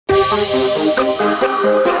It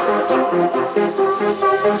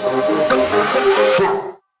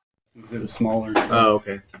was smaller. So. Oh,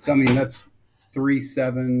 okay. So I mean, that's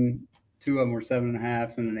 3.7. 2 of them were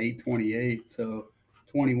 7.5 and an 8.28. So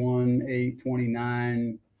 21, 8,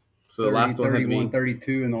 29. So 30, the last one 31, had me.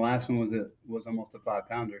 32, and the last one was almost a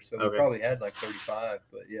 5-pounder. So we probably had like 35.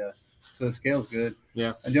 But yeah, so the scale's good.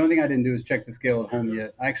 Yeah. And the only thing I didn't do is check the scale at home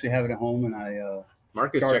yet. I actually have it at home, and I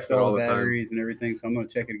Marcus charged checks it all the the time. batteries and everything. So I'm going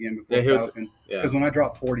to check it again before Falcon. Because when I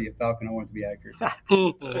drop 40 at Falcon, I want it to be accurate.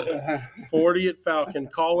 40 at Falcon,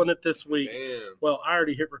 calling it this week. Damn. Well, I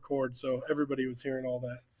already hit record, so everybody was hearing all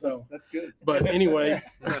that. So that's good. But anyway,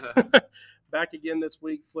 back again this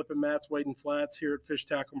week, flipping mats, wading flats here at Fish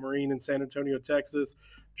Tackle Marine in San Antonio, Texas.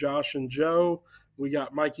 Josh and Joe. We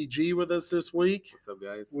got Mikey G with us this week. What's up,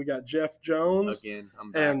 guys? We got Jeff Jones. Again,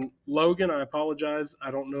 I'm back. And Logan, I apologize.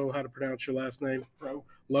 I don't know how to pronounce your last name. Crowe.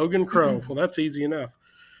 Logan Crowe. Well, that's easy enough.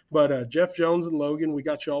 But Jeff Jones and Logan, we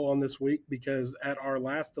got you all on this week because at our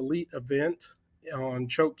last Elite event on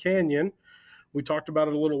Choke Canyon, we talked about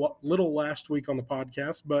it a little last week on the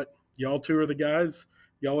podcast, but y'all two are the guys.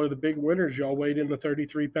 Y'all are the big winners. Y'all weighed in the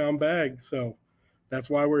 33-pound bag. So that's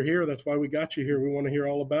why we're here. That's why we got you here. We want to hear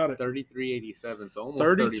all about it. 33.87, so almost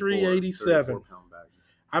 33.87. pound bag.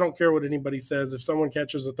 I don't care what anybody says. If someone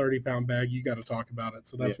catches a 30-pound bag, you got to talk about it.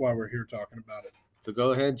 So that's why we're here talking about it. So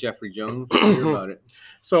go ahead, Jeffrey Jones. Let's hear about it.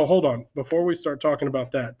 So hold on. Before we start talking about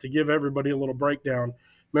that, to give everybody a little breakdown,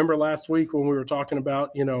 remember last week when we were talking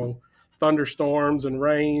about, thunderstorms and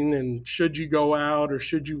rain and should you go out or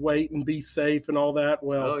should you wait and be safe and all that?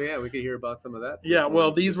 Well, we could hear about some of that. Yeah,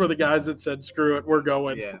 well, these were the guys that said, screw it, we're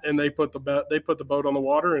going. Yeah. And they put the boat on the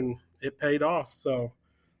water and it paid off. So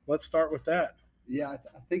let's start with that. Yeah,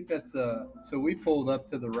 I think that's so we pulled up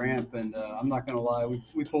to the ramp, and I'm not going to lie,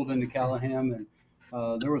 we pulled into Callahan,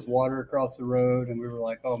 and there was water across the road, and we were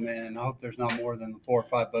like, oh, man, I hope there's not more than 4 or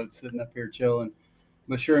 5 boats sitting up here chilling.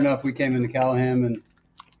 But sure enough, we came into Callahan and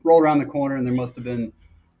rolled around the corner, and there must have been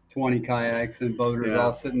 20 kayaks and boaters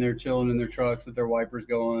all sitting there chilling in their trucks with their wipers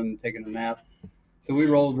going, taking a nap. So we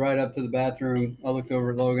rolled right up to the bathroom. I looked over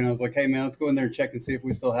at Logan. I was like, hey, man, let's go in there and check and see if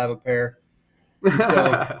we still have a pair.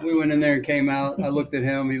 So we went in there and came out. I looked at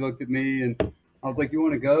him. He looked at me, and I was like, you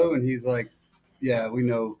want to go? And he's like, yeah, we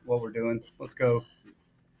know what we're doing. Let's go.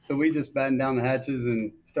 So we just battened down the hatches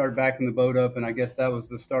and started backing the boat up, and I guess that was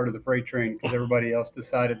the start of the freight train because everybody else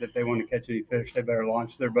decided that they wanted to catch any fish, they better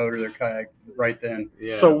launch their boat or their kayak right then.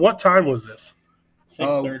 Yeah. So what time was this?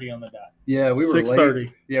 6:30 on the dot. Yeah, we were 6:30.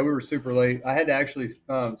 late. Yeah, we were super late. I had to actually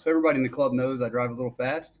so everybody in the club knows I drive a little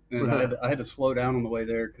fast, and I had to slow down on the way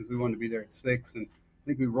there because we wanted to be there at 6, and I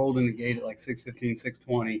think we rolled in the gate at like 6:15,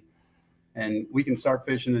 6:20. And we can start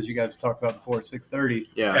fishing, as you guys have talked about before, at 6:30.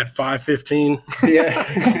 Yeah. At 5:15. Yeah.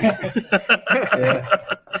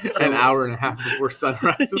 So, an hour and a half before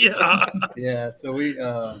sunrise. Yeah. So we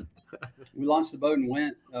launched the boat and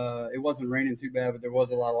went. It wasn't raining too bad, but there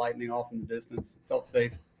was a lot of lightning off in the distance. It felt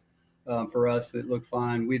safe for us. It looked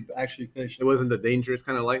fine. We'd actually fished. It wasn't the dangerous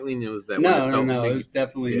kind of lightning. It was that. No. It was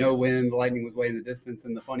definitely no wind. The lightning was way in the distance.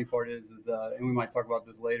 And the funny part is, and we might talk about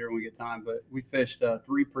this later when we get time, but we fished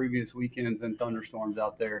 3 previous weekends in thunderstorms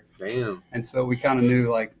out there. Damn. And so we kind of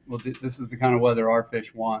knew, like, well, this is the kind of weather our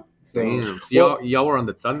fish want. So, So y'all were on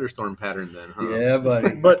the thunderstorm pattern then, huh? Yeah,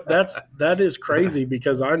 buddy. But that is crazy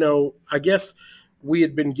because I guess we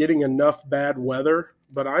had been getting enough bad weather,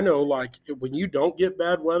 but I know like when you don't get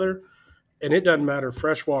bad weather, and it doesn't matter,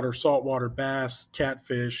 freshwater, saltwater, bass,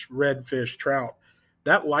 catfish, redfish, trout,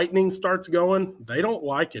 that lightning starts going, they don't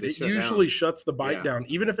like it. It usually shuts the bite down.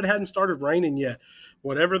 Even if it hadn't started raining yet,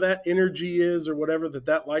 whatever that energy is or whatever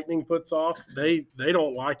that lightning puts off, they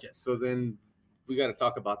don't like it. So then we got to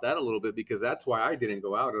talk about that a little bit because that's why I didn't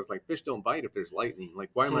go out. I was like, fish don't bite if there's lightning. Like,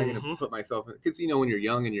 why am I going to put myself in? Because, when you're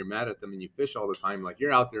young and you're mad at them and you fish all the time, like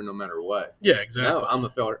you're out there no matter what. Yeah, exactly. Now, I'm a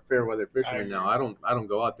fair weather fisherman now. I don't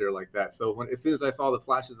go out there like that. So as soon as I saw the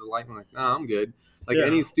flashes of lightning, I'm like, nah, I'm good. Like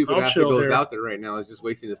any stupid ass that goes out there right now is just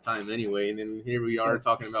wasting his time anyway. And then here we are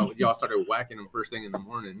talking about y'all started whacking them first thing in the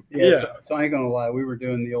morning. Yeah. So I ain't gonna lie, we were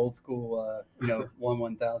doing the old school,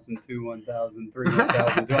 1,000, 2 1,000, 3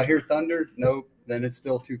 1,000. Do I hear thunder? Nope. Then it's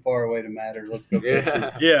still too far away to matter. Let's go fishing.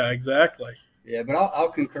 Yeah, exactly. Yeah, but I'll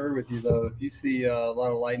concur with you though. If you see a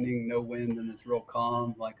lot of lightning, no wind, and it's real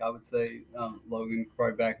calm, like I would say, Logan could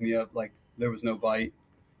probably back me up. Like there was no bite.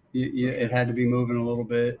 It had to be moving a little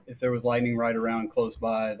bit. If there was lightning right around close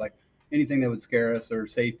by, like anything that would scare us or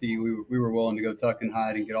safety, we were willing to go tuck and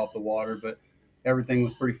hide and get off the water. But everything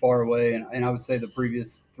was pretty far away. And I would say the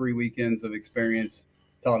previous 3 weekends of experience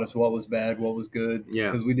taught us what was bad, what was good.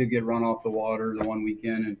 Yeah. Because we did get run off the water the one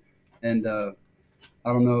weekend. And I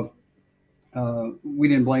don't know we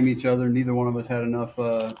didn't blame each other. Neither one of us had enough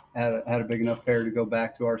had a big enough pair to go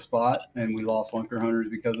back to our spot, and we lost lunker hunters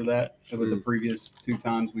because of that. With the previous 2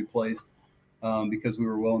 times we placed, because we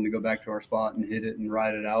were willing to go back to our spot and hit it and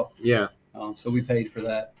ride it out. Yeah. So we paid for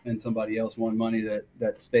that, and somebody else won money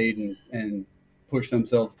that stayed and pushed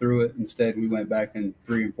themselves through it. Instead, we went back in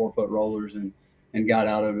 3 and 4 foot rollers and got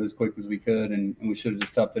out of it as quick as we could, and we should have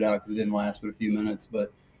just toughed it out because it didn't last but a few minutes.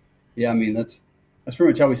 But yeah, I mean that's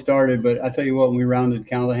pretty much how we started. But I tell you what, when we rounded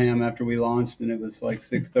Callahan after we launched, and it was like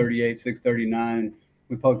 6:38, 6:39,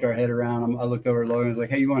 we poked our head around. I looked over at Logan. I was like,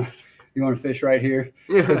 "Hey, you want to fish right here?"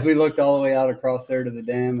 Because we looked all the way out across there to the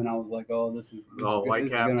dam, and I was like, "Oh, this is going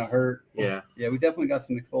to hurt." Yeah, we definitely got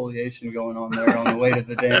some exfoliation going on there on the way to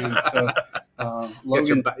the dam. So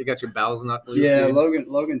Logan, you got your bowels knocked loose. Yeah, dude.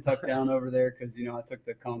 Logan tucked down over there because I took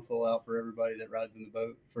the console out for everybody that rides in the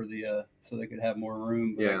boat for the so they could have more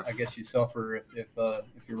room. But I guess you suffer if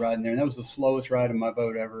you're riding there. And that was the slowest ride in my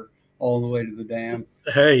boat ever, all the way to the dam.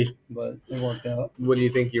 Hey, but it worked out. What do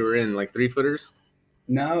you think you were in? Like 3-footers?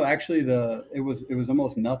 No, actually, it was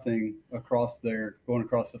almost nothing across there, going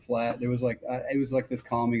across the flat. It was like this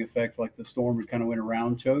calming effect, like the storm would kind of went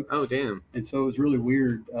around choke. Oh, damn! And so it was really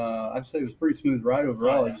weird. I'd say it was a pretty smooth ride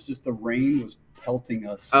overall. It was just the rain was pelting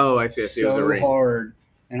us. Oh, I see. So it was the rain. Hard,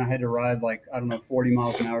 and I had to ride 40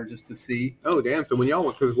 miles an hour just to see. Oh, damn! So when y'all,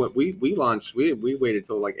 because what we launched, we waited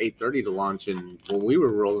till like 8:30 to launch, and when we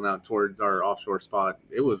were rolling out towards our offshore spot,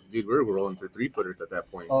 it was, dude, we were rolling through 3-footers at that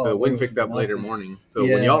point. So the wind picked up later morning. So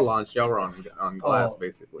when y'all launched, y'all were on glass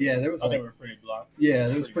basically. Yeah, there was. They were pretty blocked. Yeah,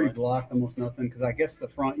 there was pretty blocked, almost nothing, because I guess the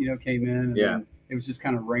front, came in. And it was just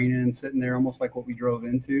kind of raining, sitting there, almost like what we drove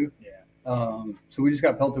into. Yeah. So we just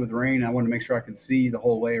got pelted with rain. I wanted to make sure I could see the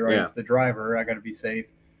whole way, right? As the driver, I got to be safe.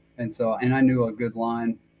 And I knew a good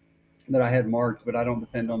line that I had marked, but I don't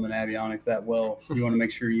depend on the navionics that well. You want to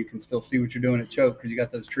make sure you can still see what you're doing at choke, because you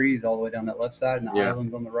got those trees all the way down that left side and the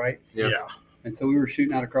islands on the right. Yeah. And so we were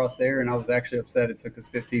shooting out across there, and I was actually upset it took us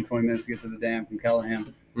 15, 20 minutes to get to the dam from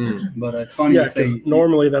Callahan. But it's funny to say.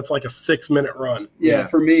 Normally that's like a 6-minute run. Yeah,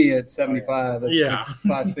 for me it's 75. That's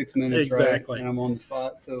 5-6 minutes, exactly. Right? And I'm on the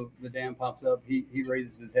spot. So the dam pops up. He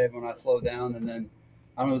raises his head when I slow down, and then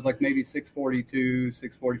I don't know, it was like maybe 6:42,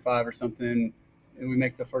 6:45 or something, and we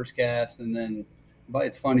make the first cast. And then, but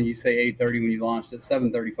it's funny, you say 8:30 when you launched. At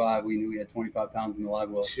 7:35, we knew we had 25 pounds in the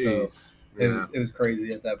live well. So it was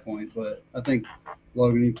crazy at that point. But I think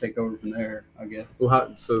Logan, you take over from there, I guess.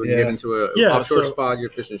 Well, you get into a offshore spot. You're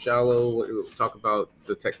fishing shallow. Talk about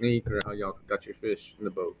the technique or how y'all got your fish in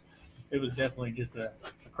the boat. It was definitely just a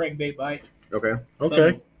crankbait bite. Okay.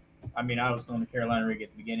 I mean, I was on the Carolina rig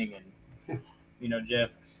at the beginning, and Jeff,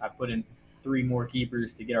 I put in 3 more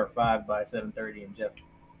keepers to get our 5 by 7:30, and Jeff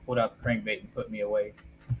pulled out the crankbait and put me away.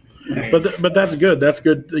 But that's good. That's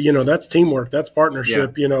good. That's teamwork. That's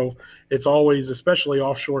partnership. It's always, especially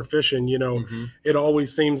offshore fishing, it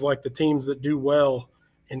always seems like the teams that do well,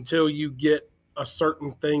 until you get a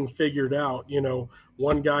certain thing figured out,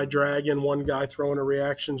 one guy dragging, one guy throwing a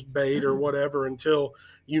reactions bait or whatever, until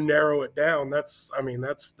you narrow it down. That's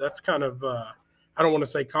kind of, I don't want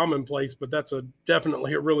to say commonplace, but that's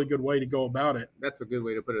definitely a really good way to go about it. That's a good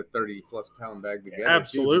way to put a 30-plus pound bag together.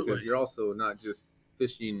 Absolutely. Because you're also not just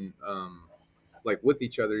fishing with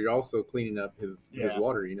each other, you're also cleaning up his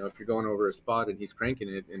water. If you're going over a spot and he's cranking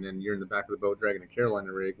it, and then you're in the back of the boat dragging a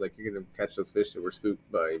Carolina rig, you're going to catch those fish that were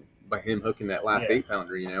spooked by him hooking that last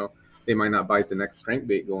 8-pounder. They might not bite the next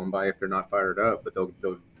crankbait going by if they're not fired up, but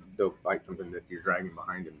they'll bite something that you're dragging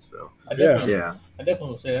behind him. So I definitely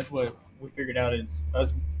will say that's what we figured out, is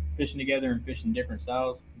us fishing together and fishing different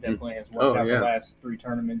styles definitely has worked out the last 3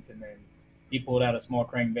 tournaments. And then he pulled out a small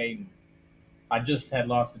crankbait, and I just had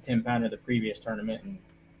lost a 10-pounder the previous tournament, and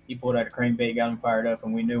he pulled out a crankbait, got him fired up,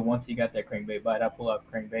 and we knew once he got that crankbait bite, I pull out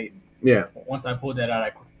the crankbait. And once I pulled that out,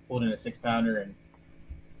 I pulled in a 6-pounder, and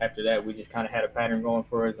after that, we just kind of had a pattern going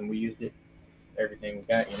for us, and we used it. Everything we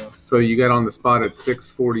got, So you got on the spot at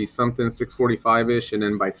 6:40 something, 6:45ish, and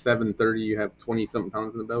then by 7:30 you have 20-something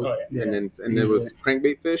pounds in the boat. And there was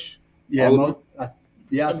crankbait fish. Yeah,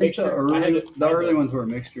 I think the early ones were a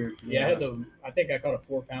mixture. I think I caught a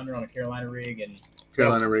 4-pounder on a Carolina rig, and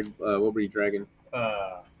what were you dragging?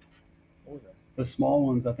 What was that? The small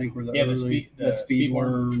ones, I think, were the speed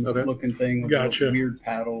worm looking thing with a weird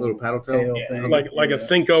little paddle tail thing, like a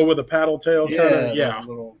Cinco with a paddle tail kind of.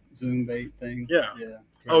 Little zoom bait thing.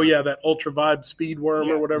 Oh yeah, that ultra vibe speed worm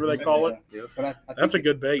or whatever they call it. But that's a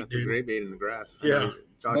good bait, that's dude. A great bait in the grass. Yeah.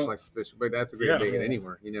 Josh likes to fish, but that's a great bait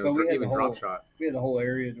anywhere. Even drop shot. We had the whole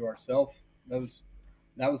area to ourselves. That was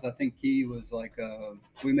I think key was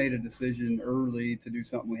we made a decision early to do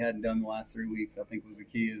something we hadn't done the last 3 weeks. I think was the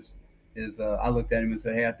key is is I looked at him and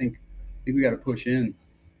said, hey, I think we got to push in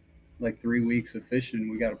like 3 weeks of fishing.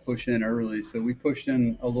 We got to push in early. So we pushed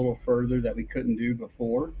in a little further that we couldn't do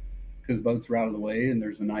before because boats were out of the way and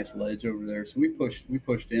there's a nice ledge over there. So we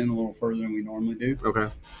pushed in a little further than we normally do.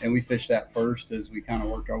 Okay. And we fished that first as we kind of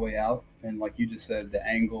worked our way out. And like you just said, the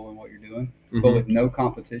angle and what you're doing, but with no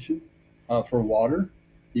competition for water,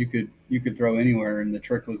 you could throw anywhere. And the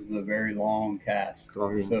trick was the very long cast. So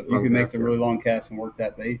you could make the really long cast and work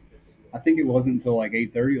that bait. I think it wasn't until like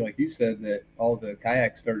 8:30, like you said, that all the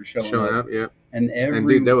kayaks started showing up. Yeah. And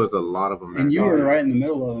dude, there was a lot of them. And you were right in the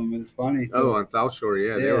middle of them. It was funny. So, on South Shore,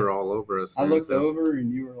 they were all over us. I looked over,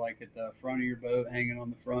 and you were like at the front of your boat, hanging on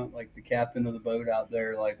the front, like the captain of the boat out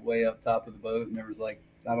there, like way up top of the boat. And there was like,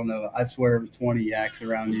 I don't know, I swear it was 20 yaks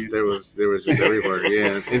around you. There was just everywhere.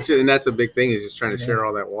 Yeah, and that's a big thing, is just trying to share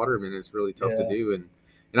all that water. I mean, it's really tough to do.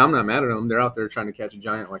 And I'm not mad at them. They're out there trying to catch a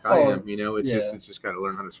giant like I am. You know, it's just got to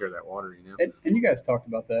learn how to share that water. You know, and you guys talked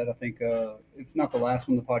about that. I think it's not the last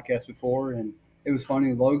one, the podcast before, and it was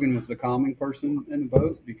funny. Logan was the calming person in the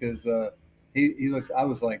boat because he looked. I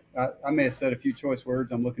was like, I may have said a few choice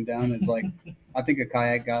words. I'm looking down. It's like I think a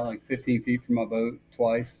kayak got like 15 feet from my boat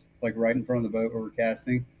twice, like right in front of the boat where we're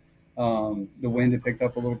casting. The wind had picked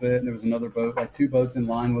up a little bit, and there was another boat, like 2 boats in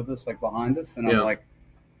line with us, like behind us, and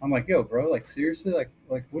I'm like, yo, bro, like seriously, like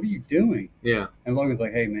what are you doing? Yeah. And Logan's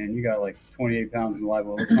like, hey man, you got like 28 pounds in live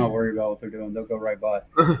well. Let's not worry about what they're doing. They'll go right by.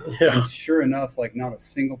 And sure enough, like not a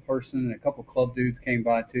single person, and a couple club dudes came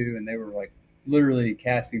by too, and they were like literally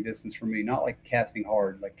casting distance from me, not like casting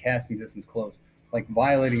hard, like casting distance close, like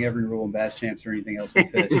violating every rule in Bass Champs or anything else we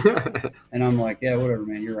fish. And I'm like, yeah, whatever,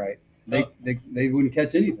 man, you're right. They wouldn't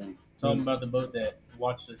catch anything. Tell them about the boat that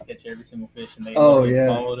watched us catch every single fish, and they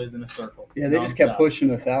followed us in a circle. Yeah, they just kept pushing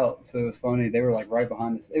us out. So it was funny. They were like right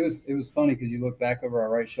behind us. It was funny because you look back over our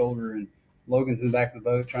right shoulder, and Logan's in the back of the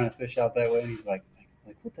boat trying to fish out that way, and he's like,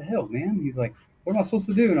 what the hell, man? He's like, what am I supposed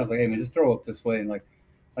to do? And I was like, hey man, just throw up this way. And like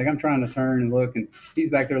I'm trying to turn and look, and he's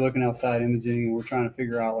back there looking outside imaging, and we're trying to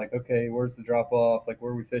figure out like, okay, where's the drop off? Like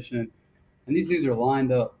where are we fishing? And these dudes are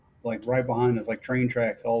lined up like right behind us, like train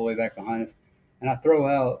tracks all the way back behind us. And I throw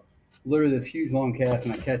out literally this huge long cast,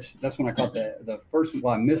 and I catch. That's when I caught the first one.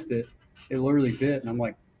 Well, I missed it. It literally bit, and I'm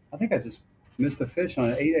like, I think I just missed a fish on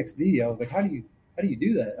an 8XD. I was like, how do you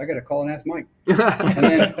do that? I got to call and ask Mike. And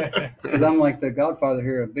then because I'm like the godfather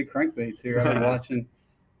here of big crankbaits here. I've been watching,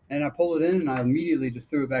 and I pull it in, and I immediately just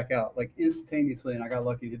threw it back out like instantaneously, and I got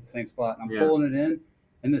lucky to hit the same spot. And I'm pulling it in,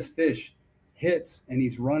 and this fish hits, and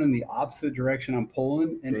he's running the opposite direction I'm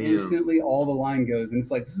pulling, and instantly all the line goes, and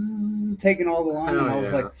it's like zzz, taking all the line. And I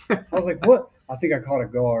was like, what? I think I caught a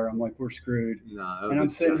gar. I'm like, we're screwed. And I'm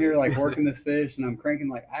sitting here like working this fish, and I'm cranking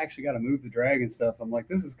like I actually got to move the drag and stuff. I'm like,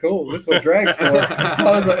 this is cool. This is what drag's for. I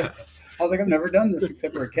was like, I've never done this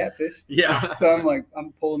except for a catfish. Yeah. So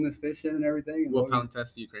I'm pulling this fish in and everything. And what pound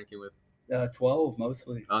test are you cranking with? 12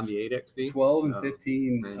 mostly. On the 8XD? 12 and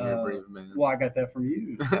 15. Man, you're a brave man. Well, I got that from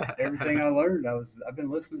you. Everything I learned, I've been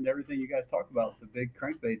listening to everything you guys talk about, the big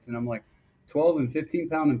crankbaits, and I'm like 12 and 15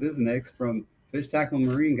 pound in Vizinex from Fish Tackle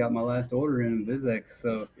Marine. Got my last order in Vizex.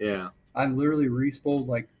 So yeah, I literally re-spooled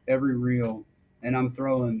like every reel, and I'm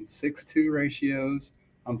throwing 6-2 ratios.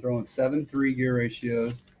 I'm throwing 7-3 gear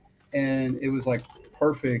ratios, and it was like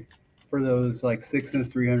perfect for those like 6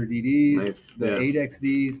 300 DDs, the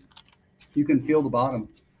 8XDs. You can feel the bottom.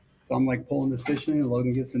 So I'm like pulling this fish in, and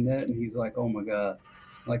Logan gets the net, and he's like, oh my God,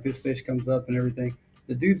 like this fish comes up and everything.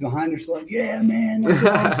 The dudes behind us are like, yeah, man, that's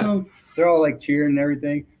awesome. They're all like cheering and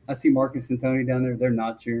everything. I see Marcus and Tony down there. They're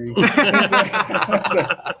not cheering.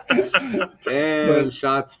 Damn,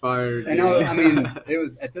 shots fired. And I mean, it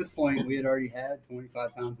was at this point, we had already had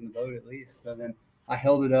 25 pounds in the boat at least. So then I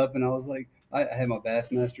held it up, and I was like, I had my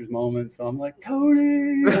Bassmasters moment. So I'm like,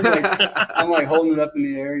 Tony. I'm like holding it up in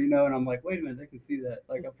the air, you know, and I'm like, wait a minute, they can see that.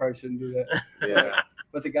 Like, I probably shouldn't do that. Yeah.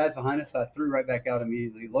 But the guys behind us, I threw right back out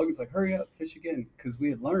immediately. Logan's like, hurry up, fish again. Because we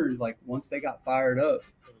had learned, like, once they got fired up,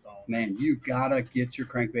 man, you've got to get your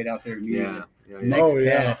crankbait out there immediately.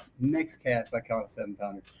 Yeah. Next cast, I caught a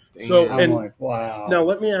 7-pounder. So I'm like, wow. Now,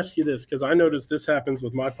 let me ask you this, because I noticed this happens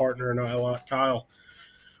with my partner and I a lot, Kyle.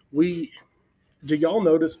 Do y'all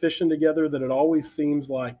notice fishing together that it always seems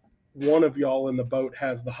like one of y'all in the boat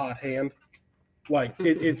has the hot hand? Like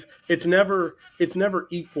it's never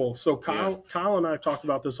equal. So Kyle and I talk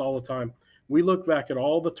about this all the time. We look back at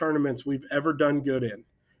all the tournaments we've ever done good in,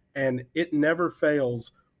 and it never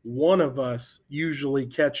fails. One of us usually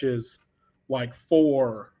catches like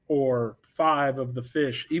 4 or 5 of the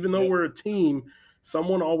fish. Even though we're a team,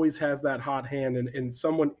 someone always has that hot hand, and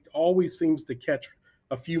someone always seems to catch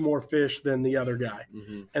a few more fish than the other guy.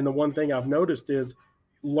 Mm-hmm. And the one thing I've noticed is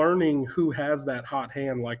learning who has that hot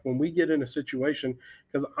hand. Like when we get in a situation,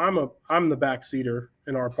 because I'm the backseater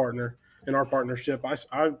in our partnership.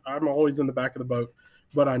 I'm always in the back of the boat,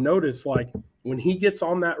 but I notice like when he gets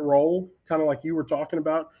on that roll, kind of like you were talking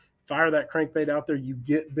about, fire that crankbait out there, you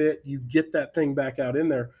get bit, you get that thing back out in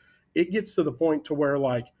there. It gets to the point to where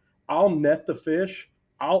like I'll net the fish,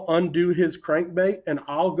 I'll undo his crankbait, and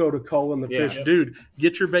I'll go to culling the fish. Dude,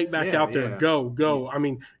 get your bait back out there. Go. I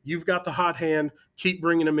mean, you've got the hot hand. Keep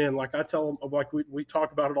bringing them in. Like I tell them, like we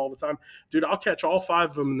talk about it all the time. Dude, I'll catch all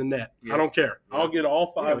 5 of them in the net. I don't care. I'll get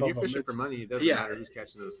all 5 of them. You're fishing for money. It doesn't matter who's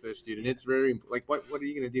catching those fish, dude. And it's very, like, what are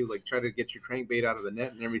you going to do? Like, try to get your crankbait out of the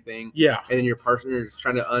net and everything. Yeah. And then your partner is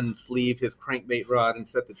trying to unsleeve his crankbait rod and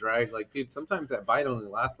set the drag. Like, dude, sometimes that bite only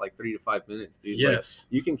lasts like 3 to 5 minutes, dude. Yes. Like,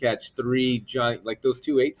 you can catch 3 giant, like those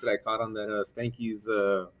 2 8s that I caught on that Stanky's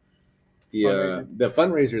the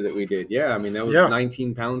fundraiser that we did. Yeah, I mean that was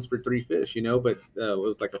 19 pounds for 3 fish, you know, but it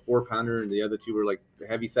was like a 4-pounder, and the other 2 were like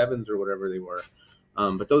heavy 7s or whatever they were.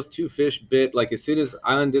 But those 2 fish bit, like as soon as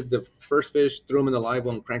I undid the first fish, threw them in the live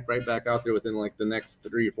well and cranked right back out there within like the next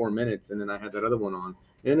 3 or 4 minutes, and then I had that other one on,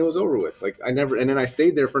 and it was over with. Like and then I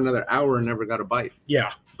stayed there for another hour and never got a bite.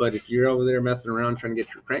 Yeah. But if you're over there messing around trying to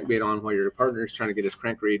get your crankbait on while your partner's trying to get his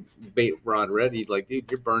crankbait rod ready, like, dude,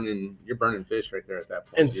 you're burning fish right there at that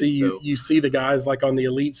point. And see, you see the guys like on the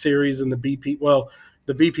Elite Series and the BP. Well,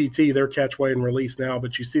 the BPT, they're catch, weigh, and release now,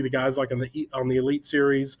 but you see the guys like on the Elite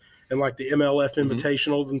Series and like the MLF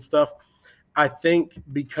Invitationals and stuff. I think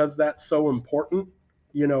because that's so important,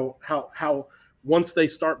 you know, how once they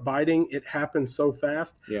start biting, it happens so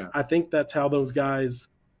fast. Yeah. I think that's how those guys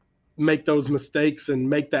make those mistakes and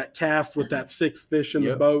make that cast with that 6th fish in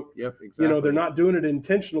the boat. Yep, exactly. You know, they're not doing it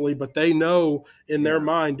intentionally, but they know in their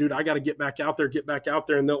mind, dude, I got to get back out there,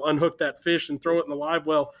 and they'll unhook that fish and throw it in the live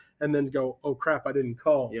well and then go, oh, crap, I didn't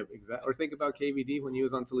call. Yep, exactly. Or think about KVD when he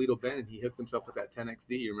was on Toledo Bend. He hooked himself with that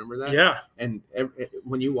 10XD. You remember that? Yeah. And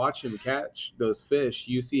when you watch him catch those fish,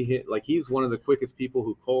 you see like he's one of the quickest people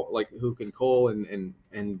who can cull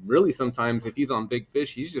and really sometimes if he's on big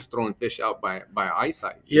fish, he's just throwing fish out by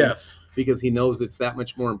eyesight. Yes. Because he knows it's that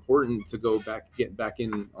much more important to get back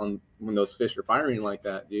in on when those fish are firing like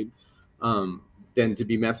that, dude. Than to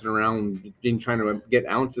be messing around and trying to get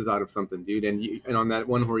ounces out of something, dude. And on that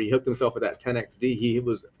one where he hooked himself with that 10XD, he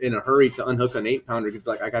was in a hurry to unhook an 8-pounder. It's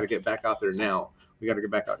like, I got to get back out there now. We got to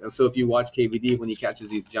get back out. And so if you watch KVD, when he catches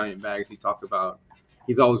these giant bags, he talks about,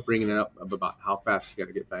 he's always bringing it up about how fast you got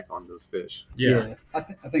to get back on those fish. Yeah. I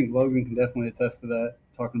think Logan can definitely attest to that,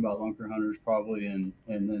 talking about lunker hunters probably, and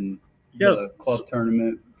then the club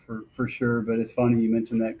tournament for sure. But it's funny you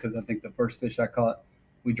mentioned that because I think the first fish I caught,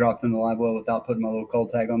 we dropped in the live well without putting my little cull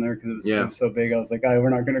tag on there because it was so big. I was like, we're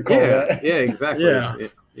not going to call that. Yeah, exactly.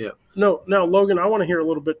 Yeah. No, now, Logan, I want to hear a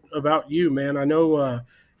little bit about you, man. I know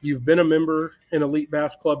you've been a member in Elite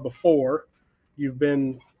Bass Club before. You've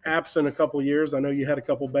been absent a couple of years. I know you had a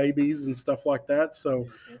couple babies and stuff like that. So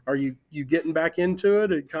are you getting back into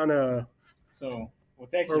it? It kind of – So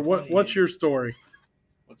what's actually what's your story?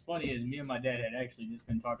 What's funny is me and my dad had actually just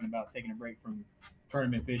been talking about taking a break from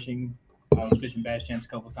tournament fishing. I was fishing bass champs a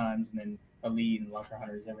couple times, and then Elite and lunker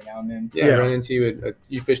hunters every now and then. Yeah, I ran into you.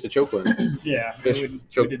 You fished a choke one. Yeah, we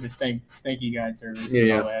did the stanky guide service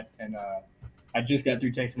and all that. And I just got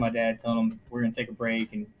through texting my dad, telling him we're gonna take a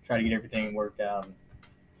break and try to get everything worked out.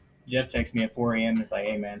 Jeff texted me at 4 a.m. It's like,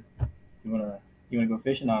 hey man, you wanna go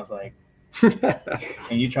fishing? I was like,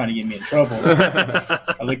 and you trying to get me in trouble?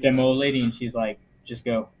 I looked at my old lady and she's like, just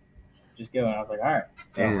go. And I was like, all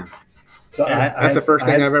right. So that's the first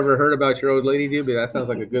thing I've ever heard about your old lady, dude. But that sounds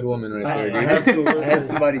like a good woman right there, dude. I had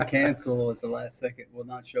somebody cancel at the last second,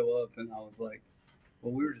 not show up, and I was like,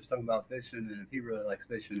 well, we were just talking about fishing, and if he really likes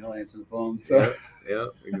fishing, he'll answer the phone. So yeah,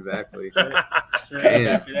 exactly. So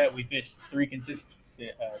after that, we fished 3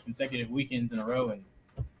 consecutive weekends in a row, and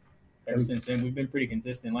ever since then, we've been pretty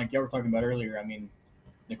consistent. Like y'all were talking about earlier, I mean,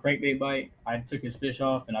 the crankbait bite, I took his fish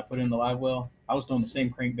off, and I put it in the live well. I was throwing the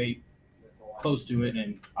same crankbait close to it,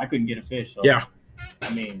 and I couldn't get a fish. So,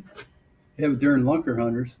 I mean, but during lunker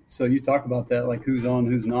hunters, so you talk about that, like who's on,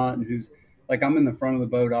 who's not, and who's like, I'm in the front of the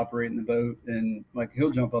boat operating the boat, and like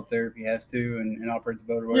he'll jump up there if he has to and operate the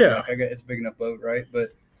boat or whatever. Like, it's a big enough boat, right?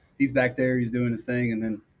 But he's back there, he's doing his thing, and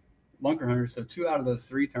then lunker hunters. So 2 out of those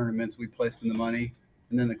 3 tournaments we placed in the money,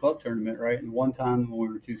 and then the club tournament, right? And one time when we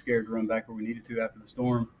were too scared to run back where we needed to after the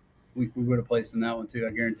storm, we would have placed in that one too.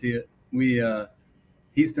 I guarantee it.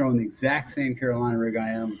 He's throwing the exact same Carolina rig I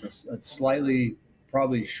am, with a slightly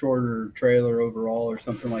probably shorter trailer overall or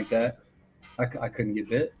something like that. I couldn't get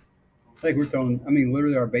bit. Like we're throwing, I mean,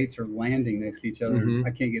 literally our baits are landing next to each other.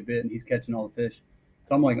 I can't get bit, and he's catching all the fish.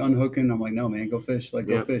 So I'm like unhooking. I'm like, no, man, go fish. Like,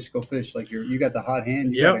 go fish. Like you got the hot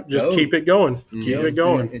hand. Just keep it going. Keep it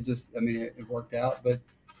going. It just, I mean, it worked out. But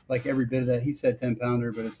like every bit of that, he said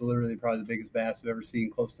 10-pounder, but it's literally probably the biggest bass I've ever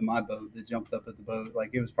seen close to my boat that jumped up at the boat. Like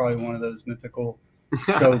it was probably one of those mythical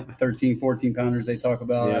 13, 14 pounders they talk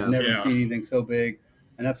about. I've never seen anything so big.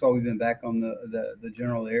 And that's why we've been back on the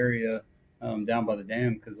general area down by the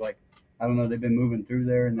dam. Cause like, I don't know, they've been moving through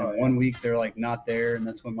there, and then 1 week they're like not there, and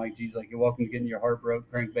that's when Mike G's like, "You're welcome to getting your heart broke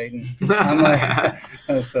crankbaiting." I'm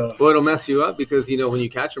like, so. Well, it'll mess you up because when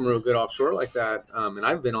you catch them real good offshore like that, and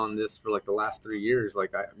I've been on this for like the last 3 years.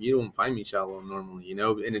 Like you don't find me shallow normally,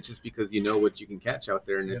 and it's just because you know what you can catch out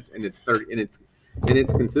there, and it's 30, and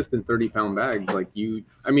it's consistent 30-pound bags. Like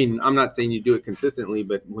I'm not saying you do it consistently,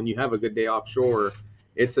 but when you have a good day offshore,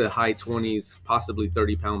 it's a high 20s, possibly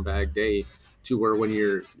 30-pound bag day. To where when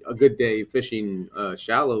you're a good day fishing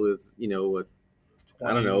shallow is,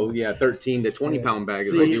 I don't know, 13 to 20-pound bag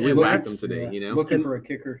is like we whacked them today, looking for a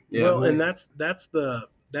kicker. Yeah. Well, and that's the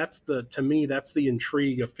to me that's the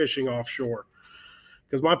intrigue of fishing offshore,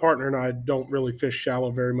 because my partner and I don't really fish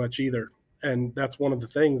shallow very much either, and that's one of the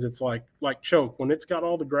things. It's like choke when it's got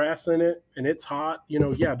all the grass in it and it's hot.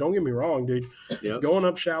 Don't get me wrong, dude. Yep. Going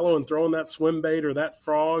up shallow and throwing that swim bait or that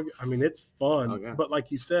frog, I mean, it's fun. Okay. But like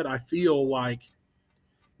you said, I feel like,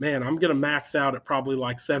 man, I'm going to max out at probably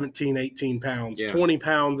like 17, 18 pounds, 20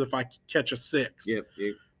 pounds if I catch a 6. Yep.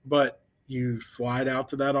 But you slide out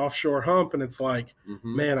to that offshore hump and it's like,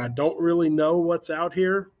 man, I don't really know what's out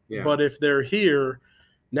here. Yeah. But if they're here,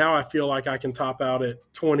 now I feel like I can top out at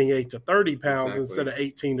 28 to 30 pounds instead of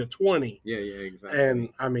 18 to 20. Yeah, exactly. And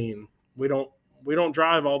I mean, we don't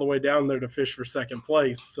drive all the way down there to fish for second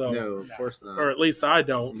place. So no, of course not. Or at least I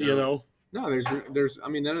don't, No, there's I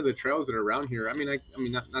mean, none of the trails that are around here. I mean,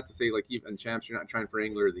 not to say like even champs, you're not trying for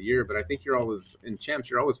Angler of the Year, but I think you're always in champs,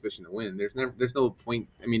 you're always fishing to win. There's no point.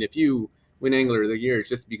 I mean, if you win Angler of the Year, it's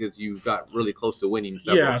just because you got really close to winning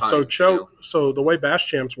several times. So the way Bass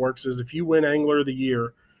Champs works is if you win Angler of the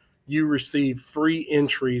Year, you receive free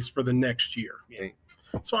entries for the next year. Yeah.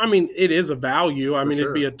 So, I mean, it is a value. I mean,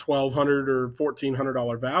 it'd be a $1,200 or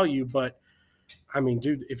 $1,400 value. But, I mean,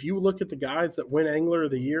 dude, if you look at the guys that win Angler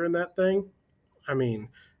of the Year in that thing, I mean,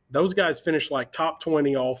 those guys finish like top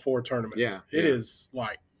 20 all 4 tournaments. Yeah. It is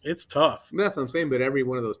like, it's tough. I mean, that's what I'm saying. But every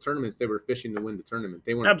one of those tournaments, they were fishing to win the tournament.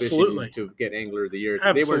 They weren't fishing to get Angler of the Year.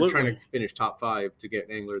 They weren't trying to finish top 5 to get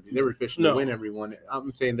Angler of the Year. They were fishing to win everyone.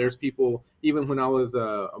 I'm saying there's people, even when I was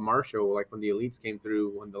a marshal, like when the elites came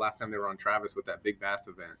through, when the last time they were on Travis with that big bass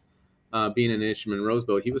event, being an Ishman Rose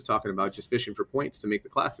boat, he was talking about just fishing for points to make the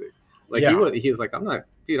classic. Like he was like,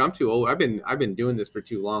 I'm too old. I've been doing this for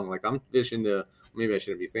too long. Like I'm fishing to, maybe I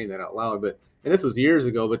shouldn't be saying that out loud, but, and this was years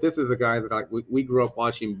ago, but this is a guy that like we grew up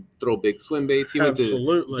watching throw big swim baits. He went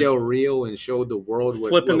to Del Rio and showed the world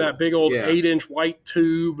flipping that big old 8-inch white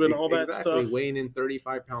tube and all that stuff. Weighing in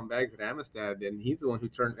 35-pound bags at Amistad, and he's the one who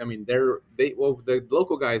turned. I mean, the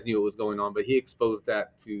local guys knew what was going on, but he exposed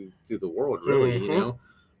that to the world, really. So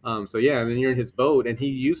and then you're in his boat, and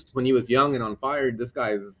when he was young and on fire, this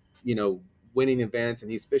guy's winning events,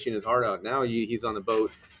 and he's fishing his heart out. Now he's on the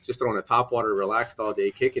boat, just throwing a top water, relaxed all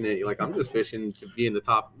day, kicking it. You're like, I'm just fishing to be in the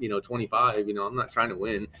top, 25. I'm not trying to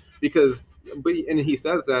win and he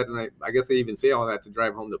says that, and I guess I even say all that to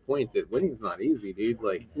drive home the point that winning's not easy, dude.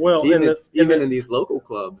 Like, even in these local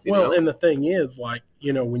clubs. And the thing is, like,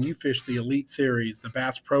 when you fish the Elite Series, the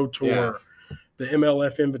Bass Pro Tour, the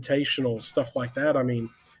MLF Invitational, stuff like that. I mean,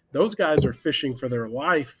 those guys are fishing for their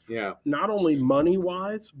life. Yeah. Not only money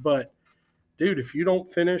wise, but dude, if you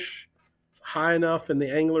don't finish high enough in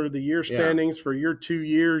the Angler of the Year standings for your 2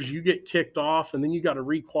 years, you get kicked off, and then you got to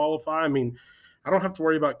requalify. I mean, I don't have to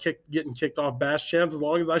worry about getting kicked off Bass Champs as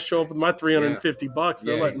long as I show up with my $350.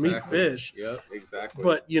 They're letting me fish. Yep, exactly.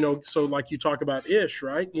 But so like you talk about Ish,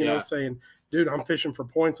 right? You know, saying, dude, I'm fishing for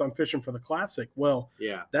points. I'm fishing for the Classic. Well,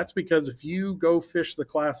 that's because if you go fish the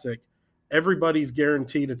Classic, everybody's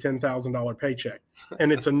guaranteed a $10,000 paycheck,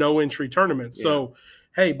 and it's a no entry tournament. So.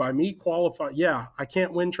 Hey, by me qualifying, I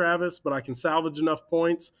can't win Travis, but I can salvage enough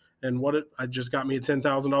points. And I just got me a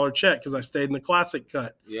 $10,000 check because I stayed in the Classic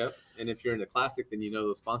cut. Yep. And if you're in the Classic, then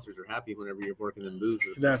those sponsors are happy whenever you're working in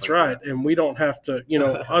booths. That's right. And we don't have to,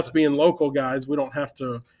 us being local guys, we don't have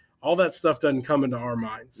to, all that stuff doesn't come into our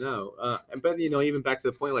minds. No. But, even back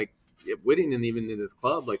to the point, like winning and even in this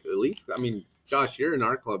club, like at least, I mean, Josh, you're in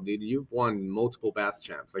our club, dude. You've won multiple Bass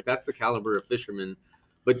Champs. Like that's the caliber of fishermen.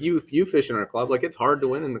 But you fish in our club, like it's hard to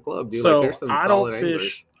win in the club, dude. So like, there's some solid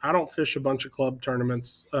anglers. I don't fish a bunch of club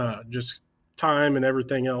tournaments, just time and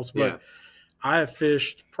everything else. But I have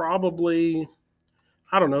fished probably,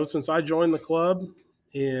 I don't know, since I joined the club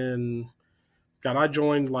in God, I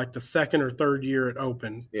joined like the second or third year at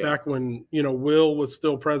Open, back when, Will was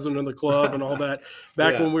still president of the club and all that.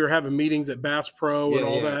 Back when we were having meetings at Bass Pro and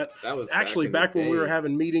all that. That was actually back when we were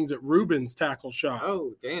having meetings at Ruben's Tackle Shop.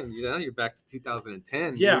 Oh, damn. Now you're back to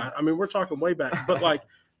 2010. Yeah. Dude. I mean, we're talking way back. But like,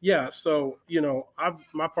 so,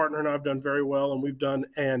 my partner and I have done very well, and we've done,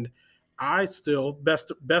 and I still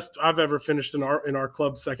best I've ever finished in our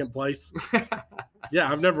club second place.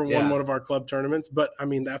 I've never won one of our club tournaments, but I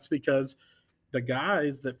mean, that's because the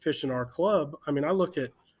guys that fish in our club, I mean, I look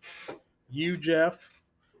at you, Jeff,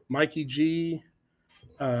 Mikey G,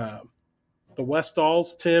 the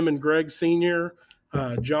Westalls, Tim and Greg Sr.,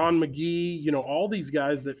 John McGee, all these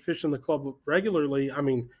guys that fish in the club regularly. I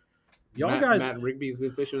mean, Matt Rigby's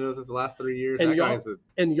been fishing with us the last 3 years.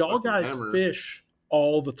 And y'all guys fish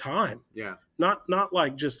all the time. Yeah. Not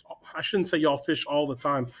like just, I shouldn't say y'all fish all the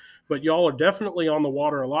time, but y'all are definitely on the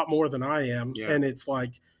water a lot more than I am. Yeah. And it's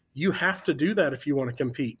like, you have to do that if you want to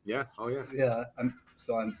compete. Yeah. Oh, yeah. Yeah.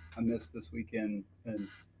 I missed this weekend, and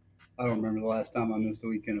I don't remember the last time I missed a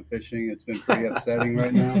weekend of fishing. It's been pretty upsetting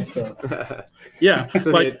right now. So, yeah. So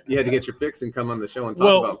like, you had to get your fix and come on the show and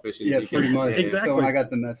talk about fishing. Yeah, pretty much. Exactly. So when I got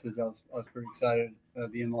the message, I was pretty excited.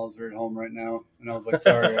 The in-laws are at home right now, and I was like,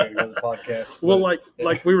 sorry, I got to go to the podcast. Well,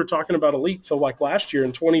 like we were talking about Elite. So like last year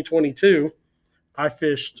in 2022, I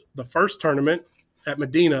fished the first tournament at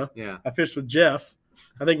Medina. Yeah. I fished with Jeff.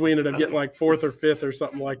 I think we ended up getting like 4th or 5th or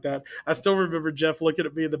something like that. I still remember Jeff looking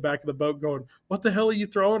at me in the back of the boat going, what the hell are you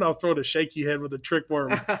throwing? I was throwing a shaky head with a trick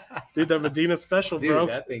worm. Dude, that Medina special, bro.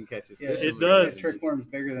 That thing catches fish. It does. The trick worm is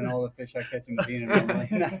bigger than all the fish I catch in Medina normally.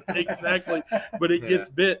 Exactly. But it gets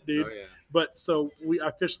bit, dude. Oh, yeah. But so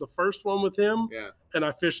I fished the first one with him. Yeah. And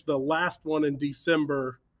I fished the last one in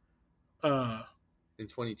December. In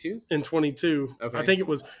 22? In 22. Okay. I think it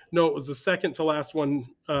was the second to last one,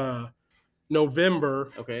 November.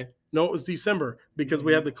 Okay. No, it was December because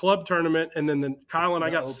we had the club tournament, and then Kyle and I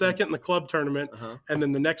got second in the club tournament, and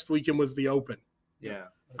then the next weekend was the Open. Yeah.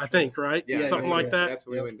 I think, right? Yeah, something like that. That's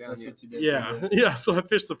what we went down. That's what you did. Yeah. So I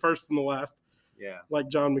fished the first and the last. Yeah. Like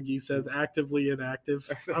John McGee says, actively inactive.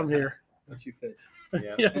 I'm here. But you fish.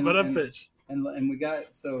 Yeah, but I fish. And we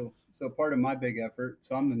got so part of my big effort.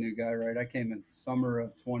 So I'm the new guy, right? I came in summer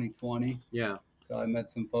of 2020. Yeah. So I met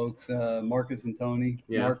some folks, Marcus and Tony.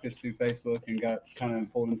 Yeah. Marcus through Facebook, and got kind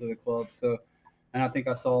of pulled into the club. So, and I think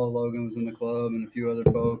I saw Logan was in the club and a few other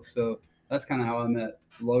folks. So that's kind of how I met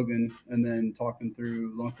Logan. And then talking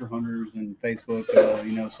through Lunker Hunters and Facebook,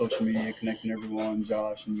 social media, connecting everyone,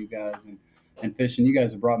 Josh and you guys, and fishing. You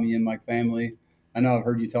guys have brought me in like family. I know I've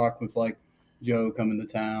heard you talk with like Joe coming to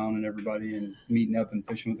town and everybody and meeting up and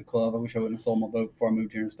fishing with the club. I wish I wouldn't have sold my boat before I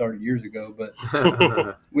moved here and started years ago, but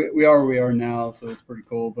we are where we are now, so it's pretty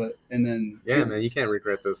cool. But and then man, you can't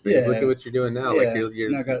regret those things. Look at what you're doing now. Yeah. Like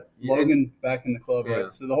you're I got Logan back in the club, Yeah.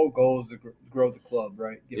 right? So the whole goal is to grow the club,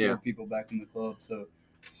 right? Get Yeah. more people back in the club. So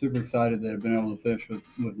super excited that I've been able to fish with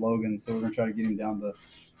Logan. So we're gonna try to get him down to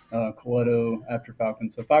Coletto after Falcon.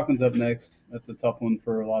 So Falcon's up next. That's a tough one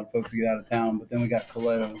for a lot of folks to get out of town. But then we got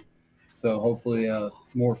Coletto. So hopefully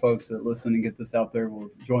more folks that listen and get this out there will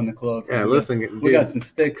join the club. Yeah, We got some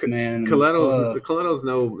sticks, man. Coletto's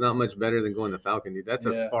not much better than going to Falcon, dude. That's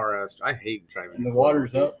a far ass. I hate driving. And the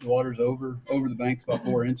water's up. The water's over the banks by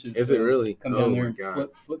 4 inches. Is it really? Come down there and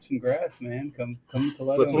flip some grass, man. Come to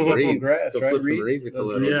Coletto and some flip some grass, right? Flip some reeds at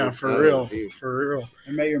Coletto. Yeah, for real. For real.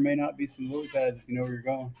 There may or may not be some lily pads if you know where you're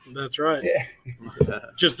going. That's right. Yeah.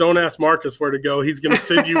 Just don't ask Marcus where to go. He's going to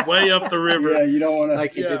send you way up the river. Yeah, you don't want to.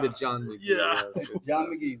 Like you did the John McGee. Yeah. John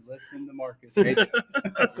McGee, listen to Marcus. Hey,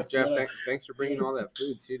 Jeff, thanks for bringing all that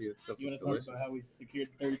food too, dude. You want to talk about how we secured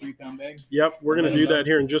the 33-pound bag? Yep, we're going to do that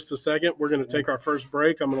here in just a second. We're going to take our first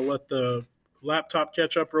break. I'm going to let the laptop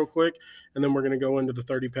catch up real quick, and then we're going to go into the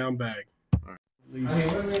 30-pound bag.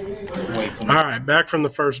 All right, back from the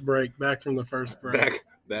first break. Back with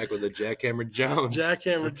the Jackhammer Jones.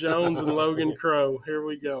 Jackhammer Jones and Logan Crowe. Here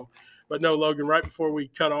we go. But no, Logan, right before we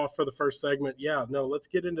cut off for the first segment, let's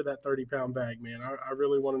get into that 30-pound bag, man. I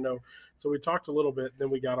really want to know. So we talked a little bit, then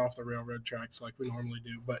we got off the railroad tracks like we normally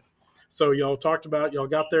do. But so y'all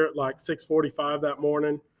got there at like 6:45 that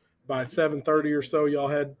morning. By 7:30 or so, y'all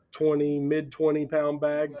had mid 20-pound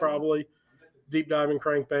bag probably. Deep diving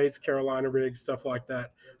crankbaits, Carolina rigs, stuff like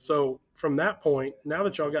that. So from that point, now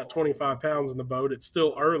that y'all got 25 pounds in the boat, it's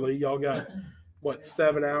still early. Y'all got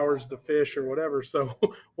 7 hours to fish or whatever. So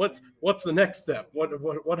what's the next step?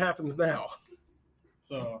 What happens now?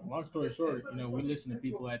 So long story short, we listen to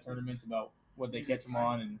people at tournaments about what they catch them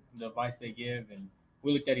on and the advice they give, and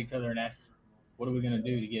we looked at each other and asked, what are we going to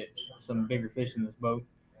do to get some bigger fish in this boat?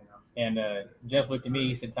 And Jeff looked at me,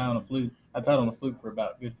 he said, tie on a fluke. I tied on a fluke for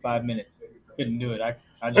about a good 5 minutes. couldn't do it.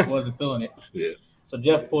 I just wasn't feeling it. Yeah. So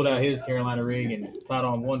Jeff pulled out his Carolina rig and tied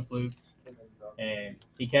on one fluke, and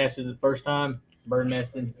he casted it the first time, bird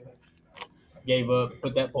nested, gave up,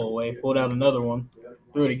 put that pole away, pulled out another one,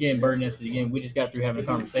 threw it again, bird nested again. We just got through having a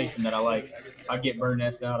conversation that I like. I get bird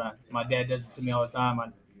nested out. My dad does it to me all the time.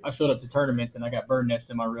 I showed up to tournaments and I got bird nests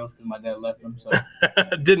in my reels because my dad left them. So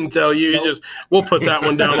didn't tell you. Nope. You just we'll put that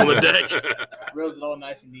one down on the deck. Reels it all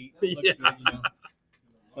nice and neat. Looks good, you know.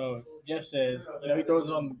 So Jeff says, he throws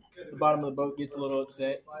it on the bottom of the boat, gets a little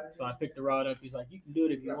upset. So I pick the rod up. He's like, "You can do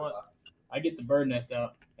it if you want." I get the bird nest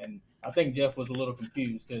out, and I think Jeff was a little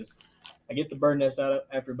confused because I get the bird nest out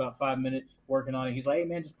after about 5 minutes working on it. He's like, "Hey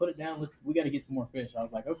man, just put it down. We got to get some more fish." I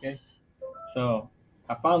was like, "Okay." So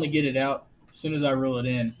I finally get it out. As soon as I reel it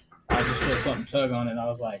in, I just feel something tug on it. And I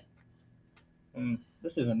was like,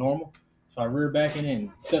 "This isn't normal." So I rear back in and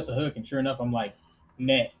set the hook, and sure enough, I'm like,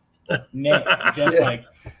 net. Just like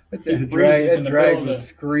that drag was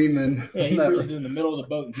screaming. Yeah, he freezes in the middle of the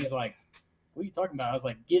boat, and he's like, "What are you talking about?" I was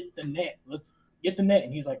like, "Get the net. Let's get the net."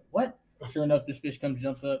 And he's like, "What?" Sure enough, this fish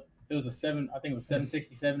jumps up. It was a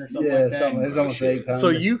 767 or something like that. It was almost 8 pounds. So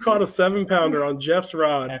you caught a 7-pounder on Jeff's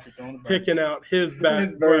rod, picking out his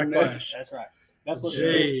backlash. That's right. That's what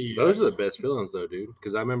those are the best feelings, though, dude.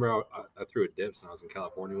 Because I remember I threw a dips when I was in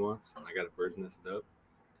California once, and I got a bird's nest up,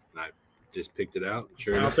 and I just picked it out.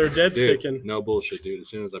 Sure out there dead sticking. No bullshit, dude. As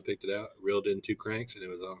soon as I picked it out, reeled in 2 cranks, and it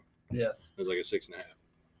was on. Yeah. It was like a 6.5.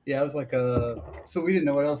 Yeah, it was like so we didn't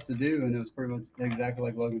know what else to do, and it was pretty much exactly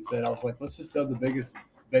like Logan said. I was like, let's just throw the biggest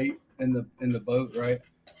bait in the boat, right?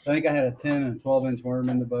 I think I had a 10 and 12-inch worm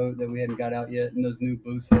in the boat that we hadn't got out yet, and those new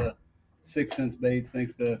Busa 6-cent baits,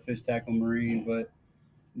 thanks to Fish Tackle Marine, but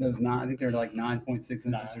those I think they're like 9.6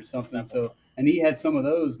 inches or something. So, and he had some of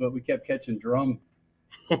those, but we kept catching drum.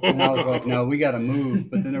 And I was like, no, we got to move.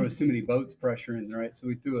 But then there was too many boats pressuring, right? So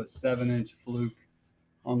we threw a 7-inch fluke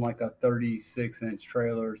on like a 36-inch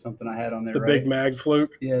trailer or something I had on there. The big mag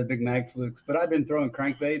fluke? Yeah, the big mag flukes. But I've been throwing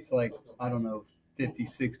crankbaits like, I don't know, 50,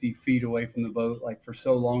 60 feet away from the boat, like for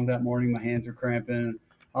so long that morning. My hands are cramping.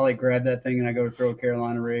 I like grab that thing and I go to throw a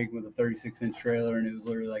Carolina rig with a 36-inch trailer, and it was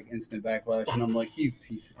literally like instant backlash. And I'm like, you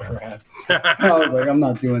piece of crap. I was like, I'm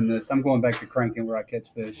not doing this. I'm going back to cranking where I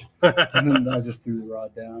catch fish. And then I just threw the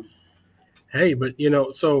rod down. Hey, but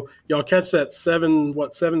so y'all catch that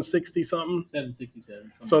 760 something?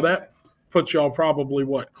 767. So that puts y'all probably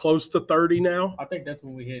close to 30 now? I think that's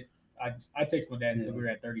when we hit. I texted my dad and said we were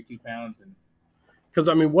at 32 pounds, and because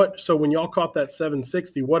I mean, so when y'all caught that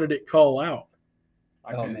 760, what did it call out?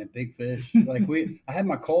 Oh man, big fish! Like I had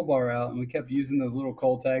my coal bar out, and we kept using those little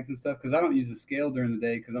coal tags and stuff because I don't use the scale during the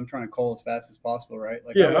day because I'm trying to coal as fast as possible, right?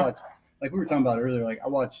 Like I watch, like we were talking about earlier, like I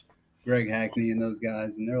watch Greg Hackney and those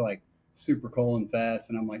guys, and they're like super coaling fast,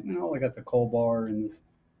 and I'm like, man, all I got's a coal bar, and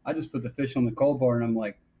I just put the fish on the coal bar, and I'm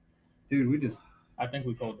like, dude, I think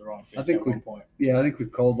we coaled the wrong fish. I think at one point. Yeah, I think we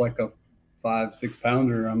coaled like a 5-6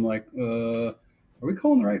 pounder. I'm like, are we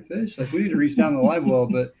calling the right fish? Like we need to reach down the live well,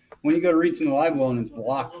 but when you go to reach in the live well and it's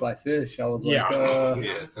blocked by fish, I was like,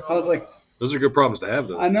 I was like, those are good problems to have,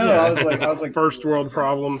 though. I know. Yeah. I was like, first world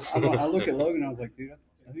problems. I look at Logan. I was like, dude,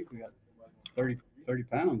 I think we got 30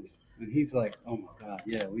 pounds, and he's like, oh my god,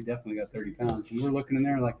 yeah, we definitely got 30 pounds. And we're looking in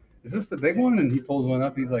there like, is this the big one? And he pulls one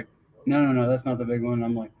up. He's like, no, that's not the big one. And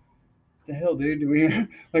I'm like, what the hell, dude? Do we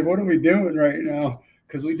like what are we doing right now?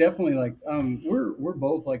 Because we definitely like we're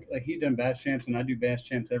both like he done bass champs and I do bass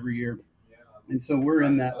champs every year, and so we're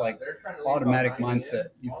in that like automatic mindset.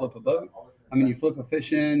 You flip a boat, you flip a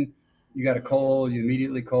fish in, you got a coal, you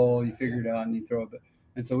immediately coal, you figure it out and you throw it.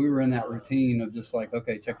 And so we were in that routine of just like,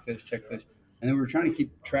 okay, check fish, and then we were trying to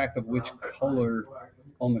keep track of which color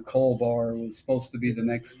on the coal bar was supposed to be the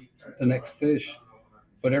next fish.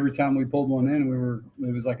 But every time we pulled one in,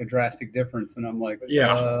 it was like a drastic difference, and I'm like,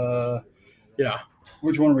 yeah.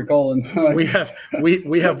 Which one are we calling? we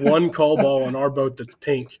have one coal ball on our boat that's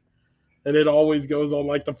pink, and it always goes on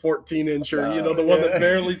like the 14-incher, the one that's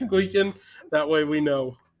barely squeaking. That way we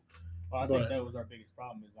know. Well, I think that was our biggest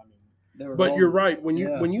problem. But you're right when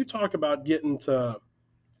you talk about getting to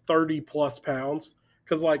 30 plus pounds,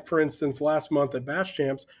 because like for instance, last month at Bass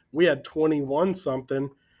Champs we had 21 something,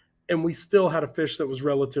 and we still had a fish that was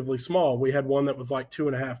relatively small. We had one that was like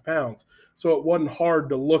 2.5 pounds, so it wasn't hard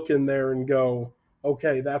to look in there and go,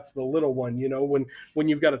 okay, that's the little one. When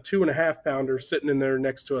you've got a 2.5 pounder sitting in there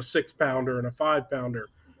next to a 6 pounder and a 5 pounder.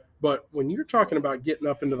 But when you're talking about getting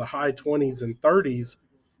up into the high 20s and 30s,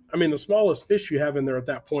 the smallest fish you have in there at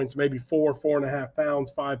that point is maybe 4.5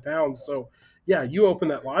 pounds, 5 pounds. So yeah, you open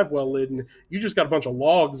that live well lid and you just got a bunch of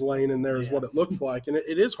logs laying in there is what it looks like. And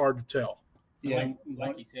it is hard to tell. Yeah,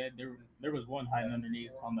 like he said, there was one hiding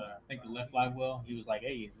underneath on I think the left live well. He was like,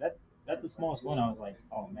 "Hey, that's the smallest one?" I was like,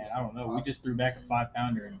 "Oh man, I don't know." We just threw back a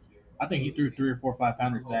 5-pounder, and I think he threw 3 or 4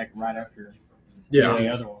 5-pounders back right after the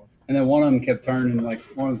other ones. And then one of them kept turning, like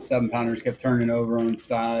one of the 7-pounders kept turning over on its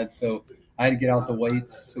side. So I had to get out the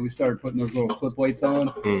weights. So we started putting those little clip weights on,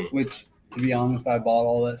 which, to be honest, I bought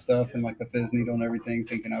all that stuff and like a fizz needle and everything,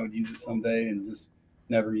 thinking I would use it someday, and just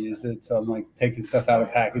never used it. So I'm like taking stuff out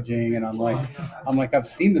of packaging, and I'm like, I've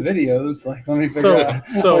seen the videos. Like, let me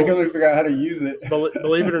figure out how to use it.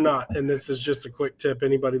 Believe it or not, and this is just a quick tip,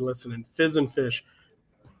 anybody listening, fizz and fish.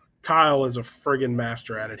 Kyle is a friggin'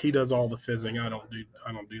 master at it. He does all the fizzing. I don't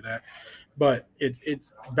do that. But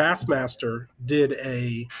Bassmaster did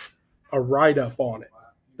a write-up on it.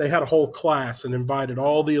 They had a whole class and invited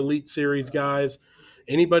all the Elite Series guys.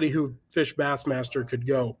 Anybody who fished Bassmaster could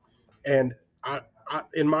go. And I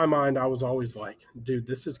in my mind, I was always like, dude,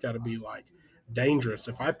 this has got to be like dangerous.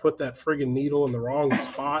 If I put that friggin' needle in the wrong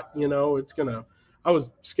spot, I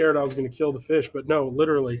was scared I was going to kill the fish. But no,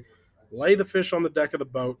 literally lay the fish on the deck of the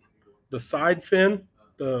boat. The side fin,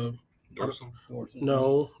 the dorsal.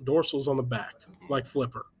 No, dorsal's on the back, like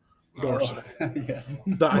flipper. Dorsal. Yeah.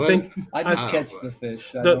 I just catch the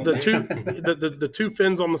fish. The two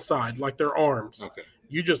fins on the side, like their arms. Okay.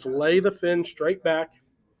 You just lay the fin straight back,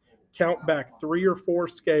 count back 3 or 4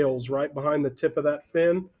 scales right behind the tip of that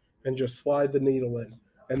fin, and just slide the needle in.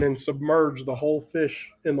 And then submerge the whole fish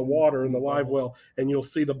in the water in the live well, and you'll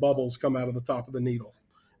see the bubbles come out of the top of the needle.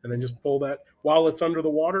 And then just pull that while it's under the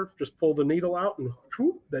water. Just pull the needle out, and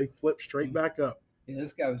whoop, they flip straight back up. Yeah,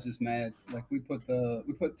 this guy was just mad. Like we put 2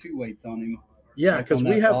 weights on him. Yeah, because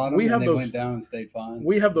we have those went down and stayed fine.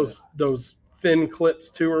 We have those fin clips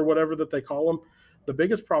too, or whatever that they call them. The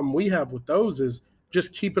biggest problem we have with those is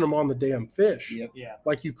just keeping them on the damn fish. Yep. Yeah.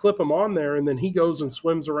 Like you clip them on there, and then he goes and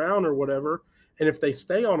swims around or whatever. And if they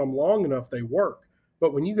stay on them long enough, they work.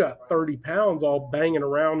 But when you got 30 pounds all banging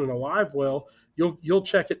around in a live well, you'll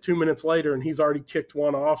check it 2 minutes later, and he's already kicked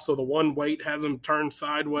one off. So the one weight has him turned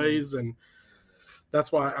sideways, and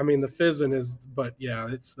that's why. I mean, the fizzing is. But yeah,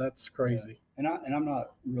 that's crazy. Yeah. And I'm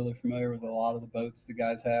not really familiar with a lot of the boats the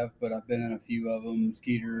guys have, but I've been in a few of them,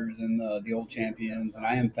 Skeeters and the old Champions, and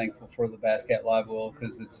I am thankful for the Bass Cat live well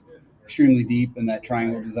because it's extremely deep in that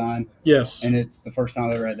triangle design. Yes. And it's the first time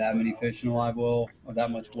I ever had that many fish in a live well or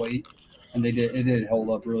that much weight, and it did hold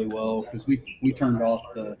up really well because we turned off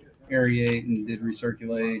the aerate and did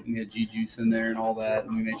recirculate, and we had G-juice in there and all that,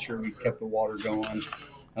 and we made sure we kept the water going,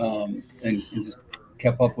 and just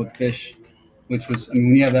kept up with fish, which was, I mean,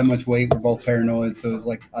 when you have that much weight, we're both paranoid, so it was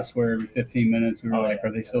like, I swear, every 15 minutes we were like,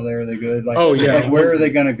 are they still there? Are they good? Like, like, where are they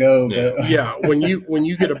going to go? Yeah. But, Yeah, when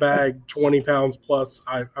you get a bag 20 pounds plus,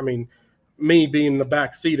 I mean, me being the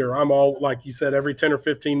back seater, I'm all, like you said, every 10 or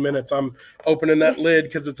 15 minutes, I'm opening that lid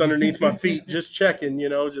because it's underneath my feet, just checking,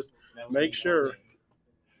 just make sure.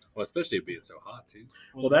 Well, especially it being so hot too.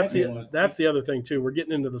 Well, that's the other thing too. We're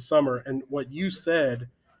getting into the summer, and what you said,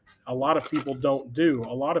 a lot of people don't do.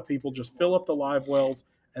 A lot of people just fill up the live wells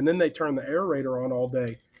and then they turn the aerator on all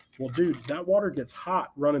day. Well, dude, that water gets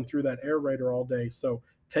hot running through that aerator all day. So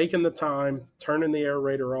taking the time, turning the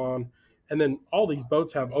aerator on, and then all these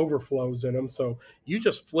boats have overflows in them. So you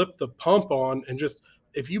just flip the pump on, and just,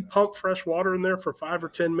 if you pump fresh water in there for 5 or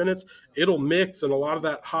 10 minutes, it'll mix, and a lot of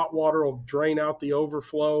that hot water will drain out the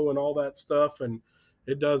overflow and all that stuff. And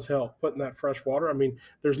it does help putting that fresh water. I mean,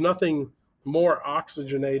 there's nothing more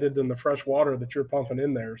oxygenated than the fresh water that you're pumping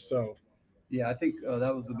in there. So yeah, I think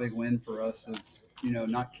that was the big win for us was,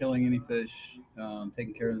 not killing any fish,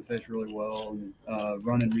 taking care of the fish really well, and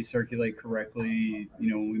run and recirculate correctly,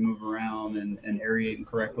 when we move around, and aerating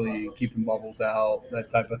correctly, keeping bubbles out, that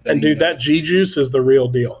type of thing. And dude, that G-juice is the real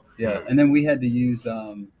deal. Yeah. And then we had to use,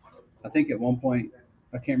 I think at one point,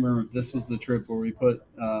 I can't remember if this was the trip where we put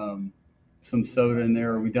some soda in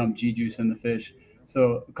there, or we dumped G-juice in the fish.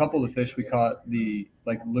 So a couple of the fish we caught,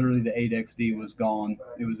 literally the 8XD was gone.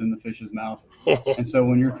 It was in the fish's mouth. And so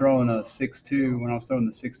when you're throwing a 6.2, when I was throwing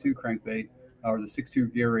the 6.2 crankbait, or the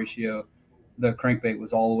 6.2 gear ratio, the crankbait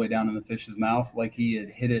was all the way down in the fish's mouth. Like he had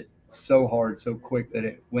hit it so hard, so quick that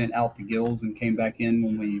it went out the gills and came back in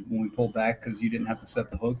when we pulled back, because you didn't have to set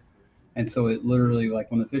the hook. And so it literally, like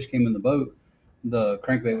when the fish came in the boat, the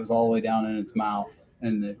crankbait was all the way down in its mouth.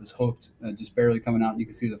 And it was hooked, just barely coming out. You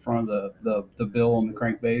can see the front of the bill on the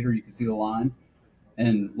crankbait, or you can see the line.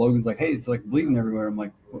 And Logan's like, hey, it's like bleeding everywhere. I'm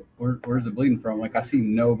like, where's it bleeding from? Like, I see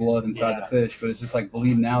no blood inside the fish, but it's just like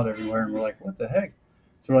bleeding out everywhere. And we're like, what the heck?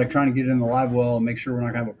 So we're like trying to get it in the live well and make sure we're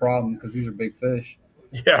not going to have a problem, because these are big fish.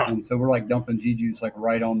 Yeah. And so we're like dumping G-juice like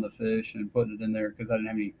right on the fish and putting it in there, because I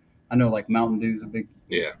I know like Mountain Dew is a big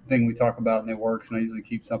thing we talk about, and it works. And I usually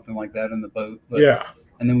keep something like that in the boat. But,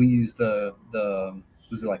 and then we use the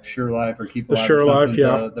was it like Sure Life or Keep Alive? The Sure Life,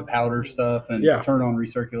 the powder stuff, and turn on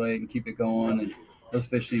recirculate and keep it going. And those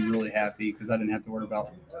fish seemed really happy because I didn't have to worry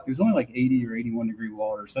about. It was only like 80 or 81 degree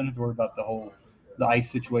water, so I didn't have to worry about the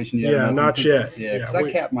ice situation yet. Yeah, not yet. Yeah, because I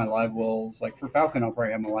cap my live wells. Like for Falcon, I'll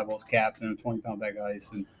probably have my live wells capped in a 20-pound bag of ice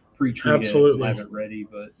and pre-treat it and have it ready.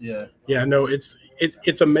 But yeah, no,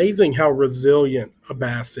 it's amazing how resilient a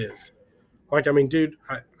bass is. Like, I mean, dude,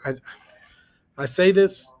 I say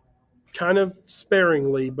this kind of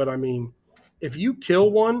sparingly, but I mean, if you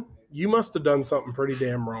kill one, you must have done something pretty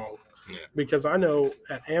damn wrong. Yeah. Because I know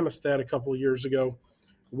at Amistad a couple of years ago,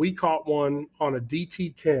 we caught one on a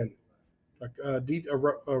DT10, a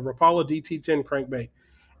Rapala DT10 crankbait,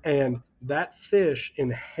 and that fish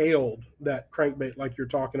inhaled that crankbait like you're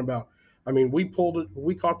talking about. I mean, we pulled it,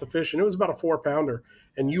 we caught the fish, and it was about a 4-pounder,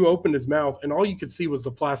 and you opened his mouth, and all you could see was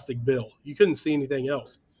the plastic bill. You couldn't see anything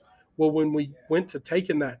else. Well, when we went to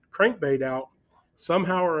taking that crankbait out,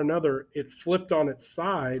 somehow or another, it flipped on its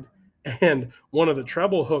side, and one of the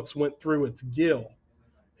treble hooks went through its gill.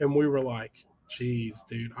 And we were like, geez,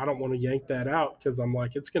 dude, I don't want to yank that out because I'm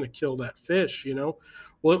like, it's going to kill that fish, you know?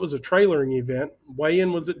 Well, it was a trailering event.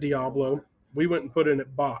 Weigh-in was at Diablo. We went and put in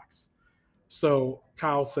at box. So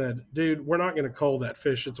Kyle said, dude, we're not going to cull that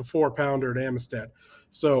fish. It's a 4-pounder at Amistad.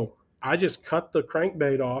 So I just cut the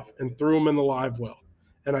crankbait off and threw him in the live well.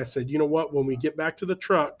 And I said, you know what? When we get back to the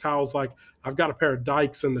truck, Kyle's like, I've got a pair of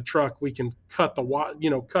dikes in the truck. We can cut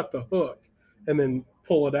the hook and then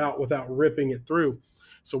pull it out without ripping it through.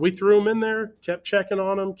 So we threw him in there, kept checking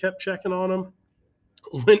on him,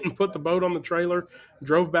 went and put the boat on the trailer,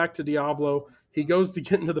 drove back to Diablo. He goes to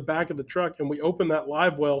get into the back of the truck, and we open that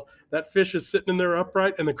live well. That fish is sitting in there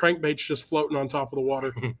upright, and the crankbait's just floating on top of the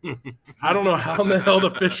water. I don't know how in the hell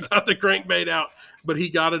the fish got the crankbait out, but he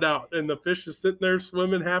got it out. And the fish is sitting there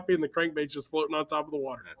swimming happy, and the crankbait's just floating on top of the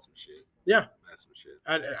water. That's some shit. Yeah. That's some shit.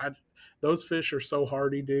 Those fish are so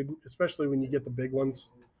hardy, dude, especially when you get the big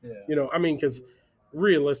ones. Yeah. You know, I mean, because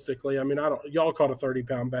realistically, I mean, y'all caught a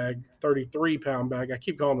 30-pound bag, 33-pound bag. I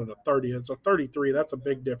keep calling it a 30. It's a 33. That's a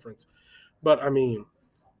big difference. But, I mean,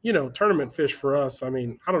 you know, tournament fish for us, I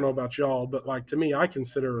mean, I don't know about y'all, but, like, to me, I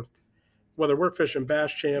consider whether we're fishing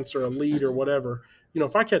bass champs or elite or whatever, you know,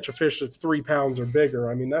 if I catch a fish that's 3 pounds or bigger,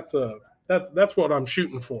 I mean, that's what I'm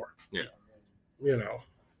shooting for. Yeah. You know.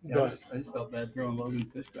 Yeah, But, I just felt bad throwing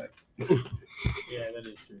Logan's fish back. Yeah, that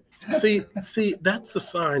is true. see, that's the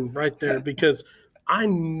sign right there because I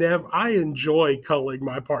enjoy culling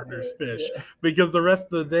my partner's fish because the rest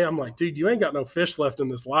of the day I'm like, dude, you ain't got no fish left in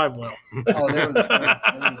this live well. Oh,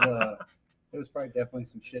 there was probably definitely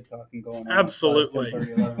some shit talking going on. Absolutely.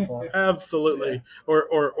 10:30, 11 o'clock. Absolutely. Yeah.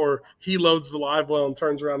 Or he loads the live well and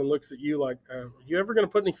turns around and looks at you like, you ever going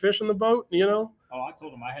to put any fish in the boat? You know? Oh, I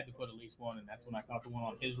told him I had to put at least one, and that's when I caught the one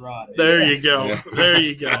on his rod. There you go. Yeah. There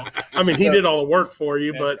you go. I mean, he did all the work for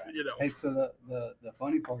you, but, right. you know. Hey, so the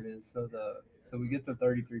funny part is, so we get the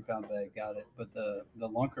 33-pound bag, got it, but the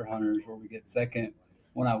lunker hunters where we get second,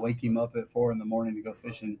 when I wake him up at 4 a.m. to go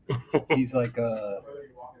fishing, he's like,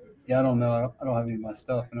 yeah, I don't know, I don't have any of my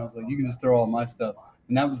stuff, and I was like, you can just throw all my stuff.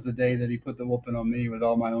 And that was the day that he put the whooping on me with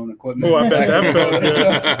all my own equipment. Oh, I bet that felt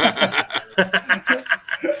good.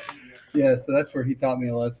 Yeah, so that's where he taught me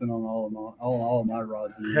a lesson on all of my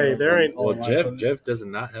rods. And Hey, there ain't- Well, Jeff does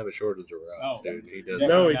not have a shortage of rods, Oh. dude. He does.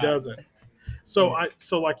 No, he not. doesn't. So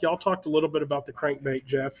like y'all talked a little bit about the crankbait,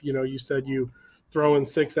 Jeff. You know, you said you throw in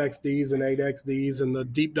 6XDs and 8XDs and the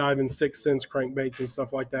deep dive in 6 cents crankbaits and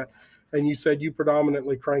stuff like that. And you said you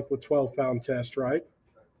predominantly crank with 12-pound test, right?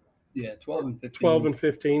 Yeah, 12 and 15. 12 and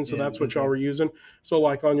 15. So Yeah, that's what y'all were that's- using. So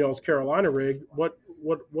like on y'all's Carolina rig,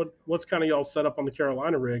 what's kind of y'all's setup on the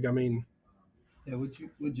Carolina rig? I mean, Yeah,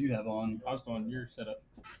 what'd you have on? I was doing your setup.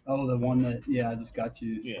 Oh, the one that I just got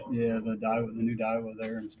you. Yeah. The new Daiwa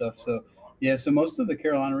there and stuff. So yeah, so most of the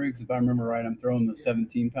Carolina rigs, if I remember right, I'm throwing the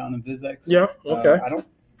 17-pound in VizX. yeah, okay. I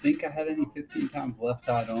don't think I had any 15 pounds left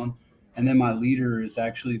tied on, and then my leader is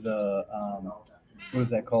actually the what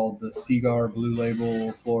is that called? The Seagar Blue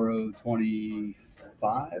Label Fluoro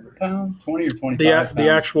 25-pound, 20 or 25. The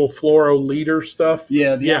actual fluoro leader stuff.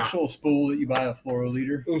 Yeah, the Yeah. actual spool that you buy a fluoro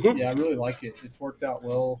leader. Mhm. Yeah, I really like it. It's worked out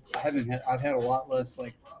well. I've had a lot less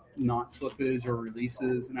like knot slippage or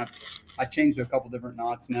releases, and I changed a couple different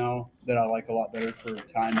knots now that I like a lot better for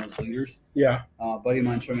tying those leaders. Yeah, Buddy of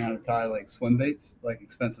mine showed me how to tie like swim baits, like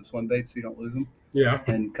expensive swim baits, so you don't lose them, yeah.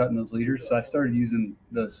 and cutting those leaders. So I started using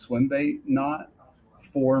the swim bait knot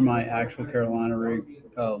for my actual Carolina rig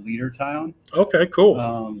leader tie on. Okay,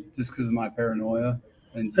 cool. Just because of my paranoia.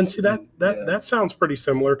 And see that sounds pretty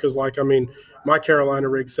similar because, like, I mean, my Carolina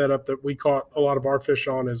rig setup that we caught a lot of our fish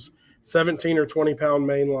on is 17 or 20 pound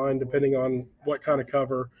main line, depending on what kind of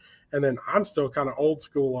cover. And then I'm still kind of old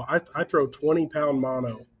school. I throw 20 pound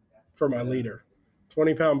mono for my leader,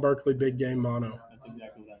 20 pound Berkeley big game mono. That's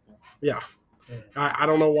exactly what I think. Yeah. I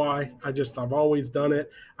don't know why. I've always done it.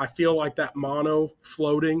 I feel like that mono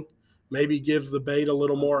floating maybe gives the bait a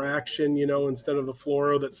little more action, instead of the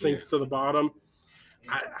fluoro that sinks to the bottom.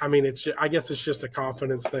 I mean, I guess it's just a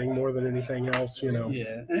confidence thing more than anything else, Yeah,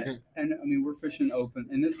 and I mean, we're fishing open.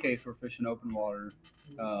 In this case, we're fishing open water.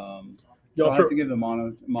 So I have to give the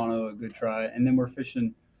mono a good try, and then we're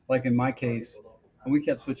fishing, like in my case, and we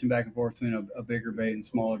kept switching back and forth between a bigger bait and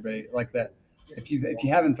smaller bait like that. If you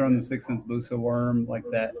haven't thrown the 6 cents Busa worm like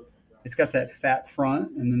that, it's got that fat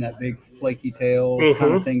front and then that big flaky tail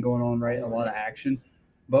kind of thing going on, right? A lot of action.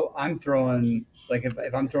 But I'm throwing, like,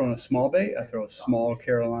 if I'm throwing a small bait, I throw a small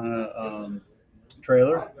Carolina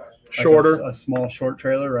trailer. Shorter. Like a small short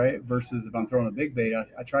trailer, right? Versus if I'm throwing a big bait,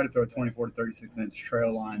 I try to throw a 24 to 36 inch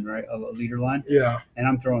trail line, right? A leader line. Yeah. And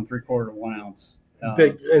I'm throwing 3/4 to 1 ounce.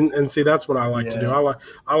 Big and see, that's what I like to do.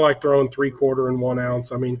 I like throwing 3/4 and 1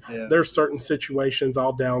 ounce. I mean, there's certain situations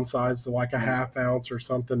I'll downsize to like a half ounce or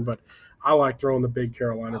something, but I like throwing the big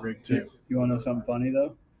Carolina rig too. You want to know something funny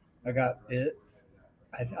though? I got bit.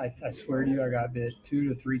 I swear to you, I got bit 2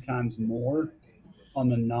 to 3 times more on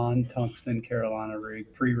the non-tungsten Carolina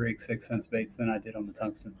rig, pre-rig 6 cents baits than I did on the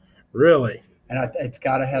tungsten. Really? And it's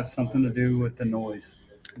got to have something to do with the noise.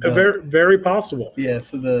 Very, very possible. Yeah,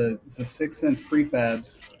 so the 6 cents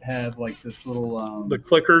prefabs have like this little the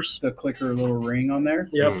clickers, the clicker little ring on there.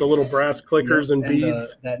 Yep, the little brass clickers and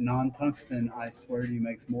beads. That non-tungsten, I swear to you,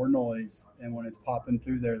 makes more noise than when it's popping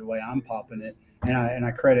through there the way I'm popping it. And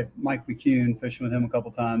I credit Mike McCune, fishing with him a couple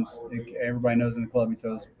times. Everybody knows in the club he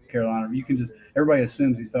throws Carolina. Everybody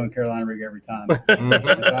assumes he's throwing Carolina rig every time. So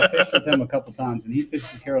I fished with him a couple times, and he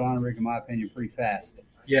fished the Carolina rig, in my opinion, pretty fast.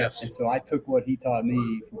 Yes. And so I took what he taught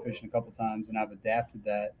me from fishing a couple times, and I've adapted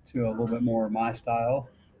that to a little bit more of my style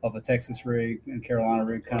of a Texas rig and Carolina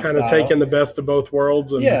rig kind of taking the best of both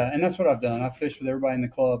worlds. And that's what I've done. I've fished with everybody in the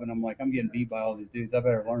club, and I'm like, I'm getting beat by all these dudes. I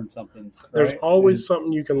better learn something. Right? There's always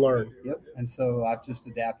something you can learn. Yep. And so I've just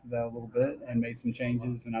adapted that a little bit and made some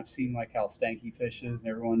changes, and I've seen like how Stanky fishes, and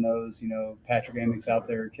everyone knows, Patrick Amick's out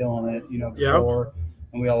there killing it, before,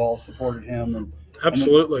 and we all supported him. And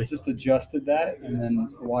absolutely. And just adjusted that, and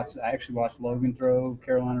then I actually watched Logan throw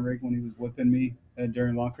Carolina rig when he was whipping me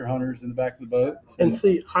during lunker hunters in the back of the boat. And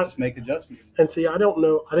see, just make adjustments. And see, I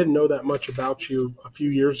didn't know that much about you a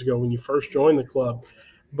few years ago when you first joined the club,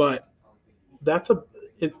 but that's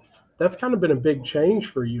kind of been a big change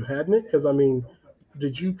for you, hadn't it? Because I mean,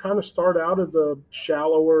 did you kind of start out as a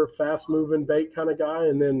shallower, fast-moving bait kind of guy,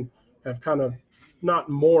 and then have kind of not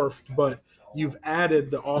morphed, but you've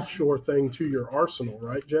added the offshore thing to your arsenal,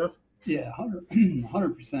 right, Jeff? Yeah,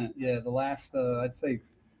 100%. Yeah, the last, I'd say,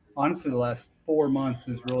 honestly, the last 4 months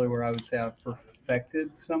is really where I would say I've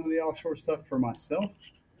perfected some of the offshore stuff for myself,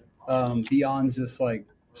 beyond just like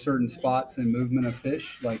certain spots and movement of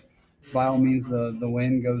fish. Like, by all means, the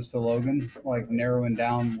wind goes to Logan, like narrowing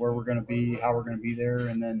down where we're going to be, how we're going to be there,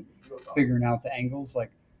 and then figuring out the angles.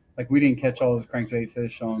 Like we didn't catch all those crankbait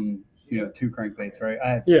fish on 2 crankbaits, right? I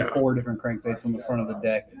had 4 different crankbaits on the front of the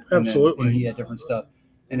deck. Absolutely. And he had different stuff.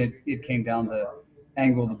 And it came down to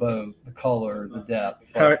angle of the boat, the color, the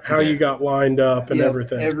depth. How you got lined up and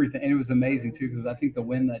everything. Everything. And it was amazing, too, because I think the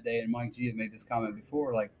wind that day, and Mike G had made this comment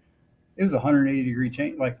before, like, it was a 180-degree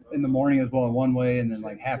change. Like, in the morning, it was blowing one way, and then,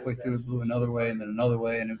 like, halfway through, it blew another way, and then another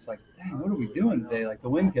way. And it was like, dang, what are we doing today? Like, the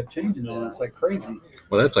wind kept changing, and it's, like, crazy.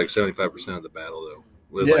 Well, that's like 75% of the battle, though.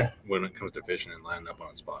 Like when it comes to fishing and lining up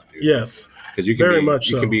on a spot, dude. Yes, because you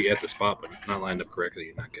can be at the spot but not lined up correctly.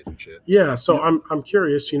 You're not catching shit. Yeah, so I'm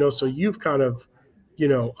curious. So you've kind of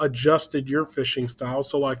adjusted your fishing style.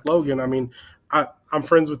 So like Logan, I mean, I'm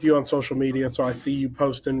friends with you on social media, so I see you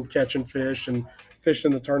posting catching fish and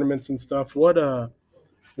fishing the tournaments and stuff. What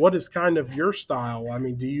is kind of your style? I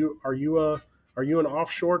mean, are you an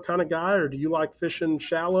offshore kind of guy, or do you like fishing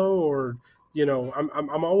shallow? Or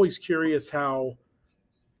I'm always curious how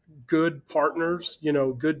good partners,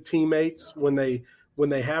 good teammates, when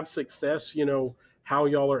they have success, how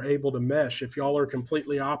y'all are able to mesh, if y'all are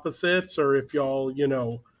completely opposites or if y'all,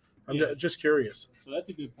 I'm just curious. So that's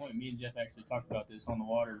a good point. Me and Jeff actually talked about this on the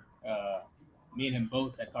water. Me and him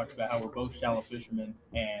both had talked about how we're both shallow fishermen,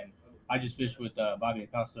 and I just fished with Bobby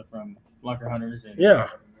Acosta from Lunker Hunters, and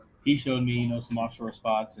he showed me, some offshore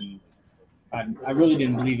spots, and I really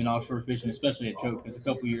didn't believe in offshore fishing, especially at choke, because a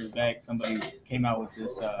couple years back, somebody came out with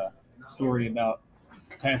this story about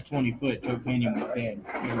past 20 foot, Choke Canyon was dead.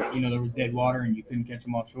 There was dead water and you couldn't catch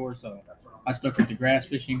them offshore. So I stuck with the grass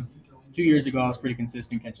fishing. 2 years ago, I was pretty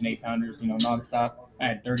consistent catching 8-pounders, nonstop. I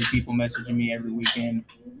had 30 people messaging me every weekend,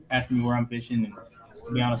 asking me where I'm fishing. And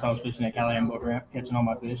to be honest, I was fishing at Callahan Boat Ramp, catching all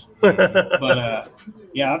my fish. But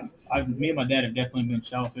me and my dad have definitely been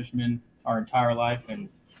shallow fishermen our entire life, and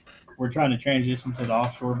we're trying to transition to the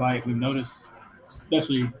offshore bite. We've noticed,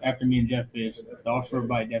 especially after me and Jeff fish, the offshore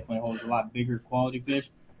bite definitely holds a lot bigger quality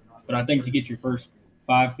fish. But I think to get your first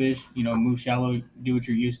 5 fish, move shallow, do what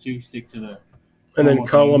you're used to, stick to the and then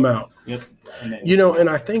cull them out. Yep. And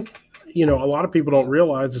I think, a lot of people don't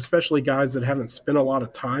realize, especially guys that haven't spent a lot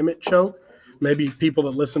of time at Choke, maybe people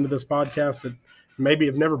that listen to this podcast that maybe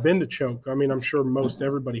have never been to Choke. I mean, I'm sure most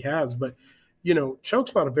everybody has, but,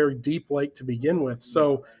 Choke's not a very deep lake to begin with.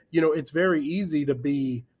 So, it's very easy to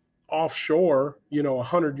be offshore,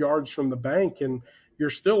 100 yards from the bank, and you're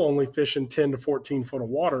still only fishing 10 to 14 foot of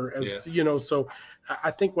water. So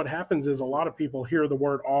I think what happens is a lot of people hear the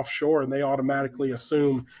word offshore and they automatically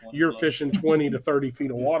assume you're fishing 20 to 30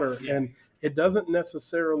 feet of water. And it doesn't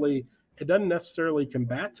necessarily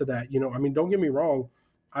combat to that. Don't get me wrong.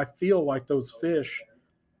 I feel like those fish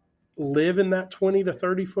live in that 20 to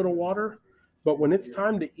 30 foot of water, but when it's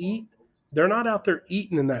time to eat, they're not out there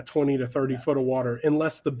eating in that 20 to 30 foot of water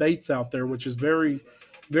unless the bait's out there, which is very,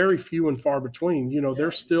 very few and far between.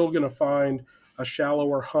 They're still going to find a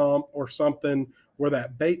shallower hump or something where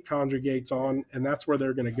that bait conjugates on, and that's where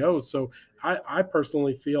they're going to go. So I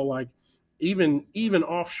personally feel like even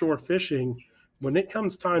offshore fishing, when it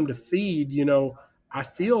comes time to feed, I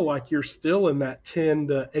feel like you're still in that 10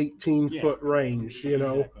 to 18 foot range,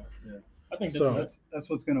 Exactly. Yeah. I think that's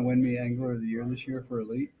what's going to win me Angler of the Year this year for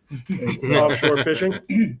Elite. It's offshore fishing.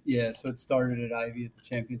 Yeah, so it started at Ivy at the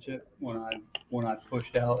championship when I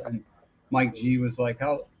pushed out, and Mike G was like,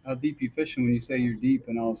 "How deep you fishing when you say you're deep?"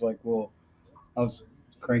 And I was like, "Well, I was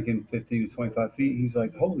cranking 15 to 25 feet." He's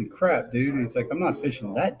like, "Holy crap, dude!" And he's like, "I'm not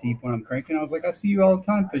fishing that deep when I'm cranking." I was like, "I see you all the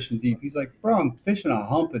time fishing deep." He's like, "Bro, I'm fishing a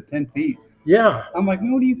hump at 10 feet." Yeah. I'm like,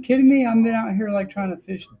 "No, are you kidding me? I've been out here like trying to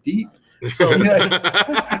fish deep." So,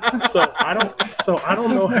 I don't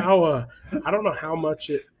know how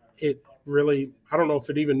much it really, I don't know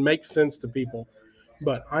if it even makes sense to people,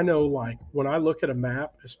 but I know, like, when I look at a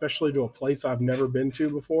map, especially to a place I've never been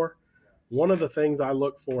to before, one of the things I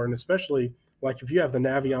look for, and especially like if you have the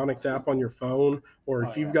Navionics app on your phone, or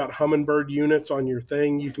if you've got Humminbird units on your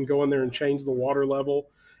thing, you can go in there and change the water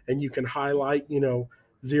level, and you can highlight, 0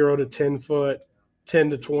 to 10 foot,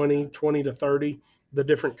 10 to 20, 20 to 30, the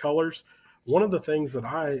different colors. One of the things that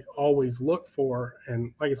I always look for,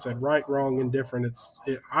 and like I said, right, wrong, indifferent,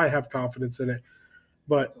 I have confidence in it,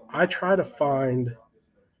 but I try to find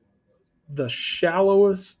the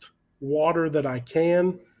shallowest water that I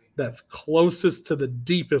can that's closest to the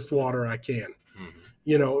deepest water I can,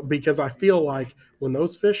 because I feel like when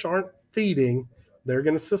those fish aren't feeding, they're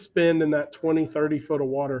going to suspend in that 20, 30 foot of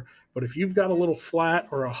water. But if you've got a little flat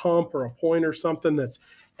or a hump or a point or something that's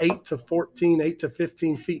 8 to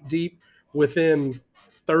 15 feet deep within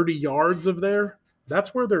 30 yards of there,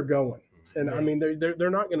 that's where they're going. And I mean, they're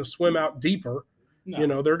not going to swim out deeper.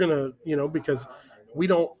 No. They're going to, because we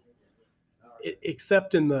don't,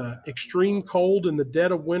 except in the extreme cold in the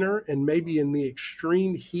dead of winter and maybe in the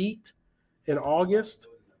extreme heat in August,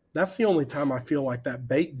 that's the only time I feel like that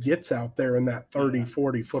bait gets out there in that 30,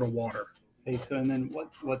 40 foot of water. Hey, so and then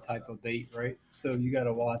what type of bait, right? So you got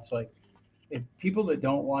to watch, like, if people that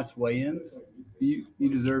don't watch weigh-ins, you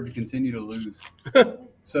deserve to continue to lose.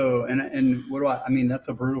 So, and what do I mean, that's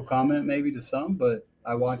a brutal comment maybe to some, but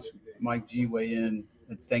I watched Mike G weigh in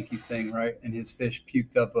at Stanky's thing, right? And his fish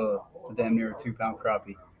puked up a damn near a 2-pound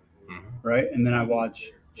crappie, right? And then I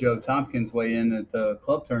watch Joe Tompkins weigh in at the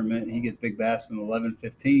club tournament, and he gets big bass from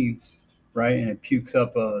 11-15, right? And it pukes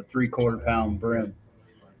up a 3/4 pound brim.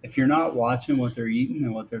 If you're not watching what they're eating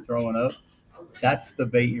and what they're throwing up, that's the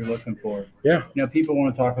bait you're looking for. Yeah. People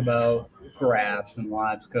want to talk about graphs and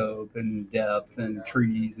live scope and depth and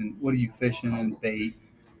trees and what are you fishing and bait.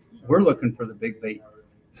 We're looking for the big bait.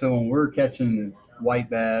 So when we're catching white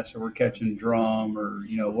bass or we're catching drum or,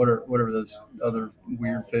 whatever those other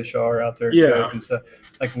weird fish are out there, choke and stuff,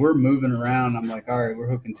 like we're moving around. I'm like, all right, we're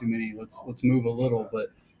hooking too many. Let's move a little. But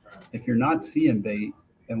if you're not seeing bait,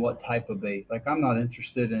 and what type of bait? Like, I'm not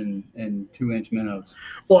interested in 2-inch minnows.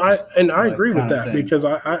 Well, I agree with that because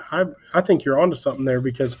I think you're onto something there,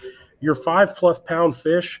 because your 5+ pound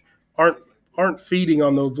fish aren't feeding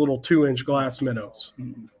on those little 2-inch glass minnows.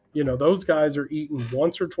 Mm-hmm. Those guys are eating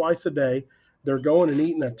once or twice a day. They're going and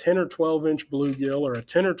eating a 10 or 12 inch bluegill or a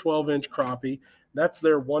 10 or 12 inch crappie. That's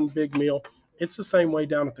their one big meal. it's the same way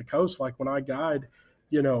down at the coast. Like when I guide,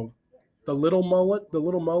 you know, the little mullet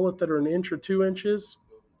that are an inch or 2 inches,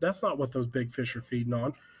 that's not what those big fish are feeding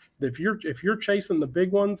on. If you're chasing the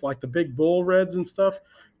big ones, like the big bull reds and stuff,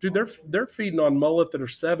 dude, they're feeding on mullet that are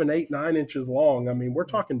 7, 8, 9 inches long. I mean, we're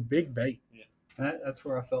talking big bait. That's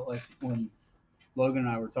where I felt like when Logan and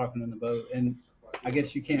I were talking in the boat, and I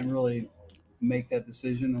guess you can't really make that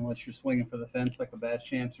decision unless you're swinging for the fence like a Bass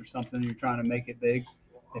Champs or something. You're trying to make it big.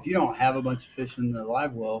 If you don't have a bunch of fish in the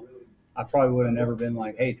live well, I probably would have never been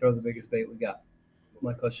like, hey, throw the biggest bait we got.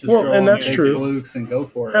 Like, let's just throw on big flukes and go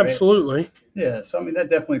for it. Absolutely. Right? Yeah, so, I mean, that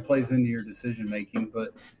definitely plays into your decision-making.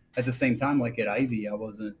 But at the same time, like at Ivy, I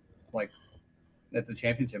wasn't, like, at the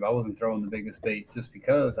championship, I wasn't throwing the biggest bait just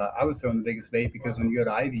because. I was throwing the biggest bait because when you go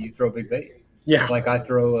to Ivy, you throw big bait. Yeah. Like, I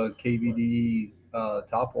throw a KVD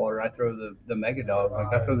topwater. I throw the Mega Dog.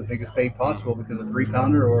 Like, I throw the biggest bait possible because a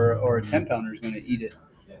 3-pounder or a 10-pounder is going to eat it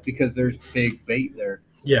because there's big bait there.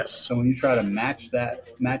 Yes. So when you try to match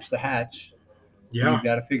the hatch, you've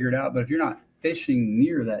got to figure it out. But if you're not fishing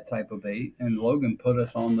near that type of bait, and Logan put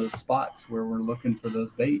us on those spots where we're looking for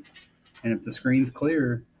those bait, and if the screen's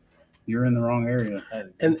clear, you're in the wrong area.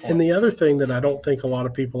 And the other thing that I don't think a lot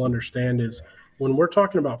of people understand is when we're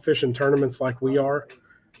talking about fishing tournaments like we are,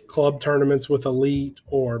 club tournaments with Elite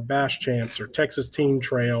or Bass Champs or Texas Team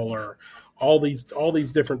Trail or all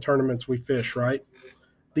these different tournaments we fish, right?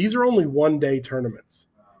 These are only one-day tournaments.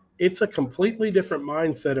 It's a completely different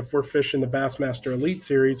mindset if we're fishing the Bassmaster Elite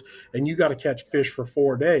Series and you got to catch fish for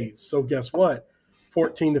 4 days. So guess what?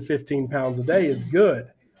 14 to 15 pounds a day is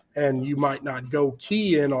good. And you might not go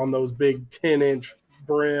key in on those big 10-inch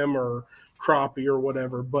brim or crappie or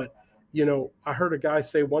whatever. But, you know, I heard a guy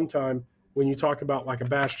say one time when you talk about like a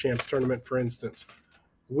Bass Champs tournament, for instance,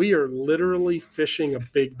 we are literally fishing a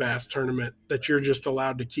big bass tournament that you're just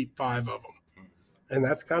allowed to keep 5 of them. And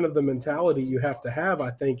that's kind of the mentality you have to have,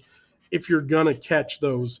 I think, if you're going to catch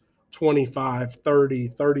those 25, 30,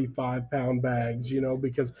 35-pound bags, you know,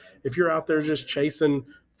 because if you're out there just chasing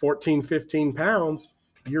 14, 15 pounds,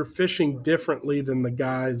 you're fishing differently than the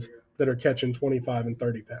guys that are catching 25 and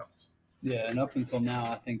 30 pounds. Yeah, and up until now,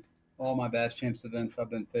 I think all my Bass Champs events I've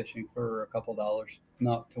been fishing for a couple dollars,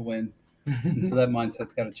 not to win. And so that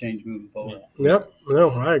mindset's got to change moving forward. Yep.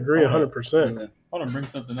 No, I agree 100%. Yeah. I want to bring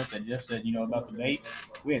something up that Jeff said, you know, about the bait.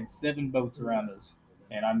 We had 7 boats around us.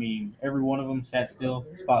 And, I mean, every one of them sat still,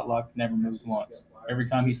 spot locked, never moved once. Every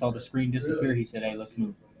time he saw the screen disappear, he said, hey, let's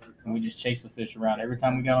move. And we just chased the fish around. Every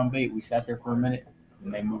time we got on bait, we sat there for a minute,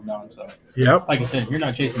 and they moved on. So, like I said, if you're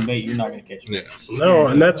not chasing bait, you're not going to catch it. Yeah. No,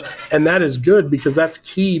 and that is good because that's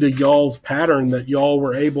key to y'all's pattern that y'all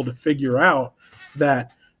were able to figure out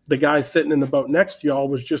that the guy sitting in the boat next to y'all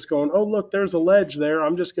was just going, oh, look, there's a ledge there.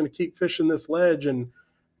 I'm just going to keep fishing this ledge. And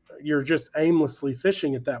you're just aimlessly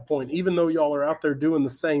fishing at that point. Even though y'all are out there doing the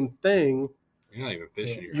same thing. You're not even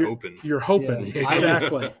fishing. You're hoping. You're hoping. Yeah.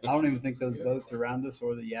 Exactly. I don't even think those boats around us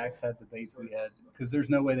or the yaks had the baits we had because there's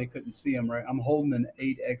no way they couldn't see them, right? I'm holding an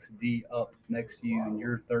 8XD up next to you, and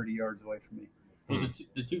you're 30 yards away from me. Well,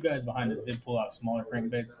 the 2 guys behind us did pull out smaller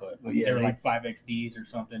crankbaits, but they were like 5XDs or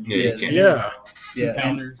something. Yeah.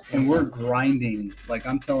 2-pounders. And we're grinding. Like,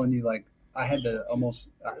 I'm telling you, like, I had to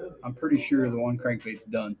I'm pretty sure the one crankbait's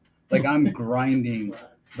done. Like, I'm grinding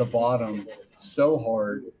the bottom so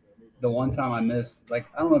hard. The one time I missed, like,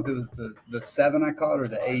 I don't know if it was the 7 I caught or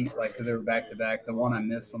the 8, like, because they were back-to-back. The one I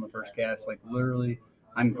missed on the first cast, like, literally,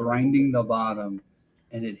 I'm grinding the bottom,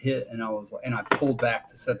 and it hit, and I pulled back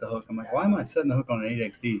to set the hook. I'm like, why am I setting the hook on an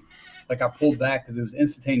 8XD? Like, I pulled back because it was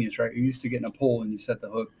instantaneous, right? You're used to getting a pull, and you set the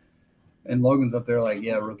hook. And Logan's up there like,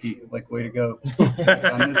 yeah, rookie, like, way to go. Like,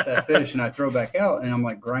 I missed that fish, and I throw back out, and I'm,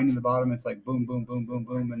 like, grinding the bottom. It's like boom, boom, boom, boom,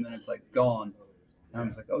 boom, and then it's, like, gone. And I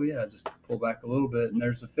was like, oh, yeah, just pull back a little bit, and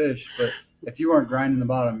there's the fish. But if you aren't grinding the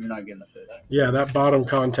bottom, you're not getting the fish. Yeah, that bottom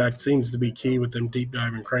contact seems to be key with them deep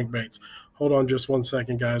diving crankbaits. Hold on just 1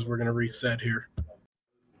 second, guys. We're going to reset here.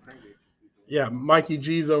 Yeah, Mikey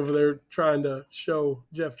G's over there trying to show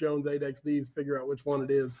Jeff Jones 8XDs, figure out which one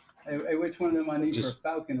it is. Hey, which one of them I need for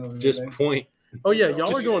Falcon over there? Just point. Oh, yeah,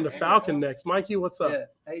 y'all are going to Falcon next. Mikey, what's up? Yeah.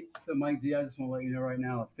 Hey, so Mike G, I just want to let you know right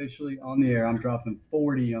now, officially on the air, I'm dropping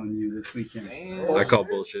 40 on you this weekend. I call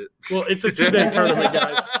bullshit. Well, it's a 2-day tournament,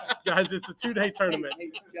 guys. Guys, it's a 2-day tournament.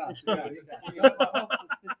 Hey, Josh, don't help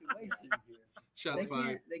the situation here. Shots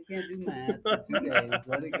fired. They can't do math for 2 days.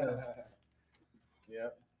 Let it go. Yeah.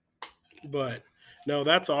 But, no,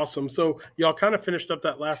 that's awesome. So, y'all kind of finished up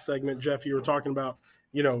that last segment, Jeff. You were talking about,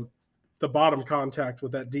 you know, the bottom contact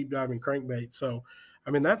with that deep diving crankbait. So,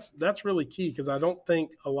 I mean, that's really key because I don't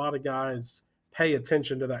think a lot of guys pay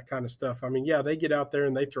attention to that kind of stuff. I mean, yeah, they get out there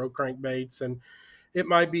and they throw crankbaits and, it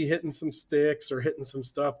might be hitting some sticks or hitting some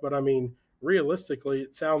stuff, but I mean, realistically,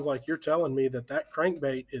 it sounds like you're telling me that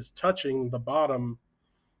crankbait is touching the bottom,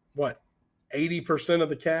 80% of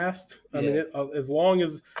the cast? I mean, as long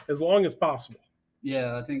as possible.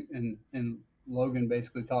 Yeah, I think, and Logan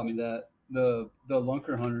basically taught me that. The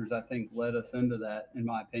lunker hunters, I think, led us into that, in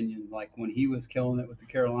my opinion. Like when he was killing it with the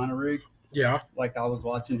Carolina rig. Yeah. Like I was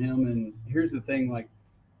watching him, and here's the thing, like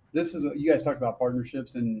this is what you guys talked about,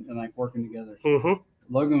 partnerships and like working together. Mm-hmm.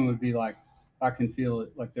 Logan would be like, I can feel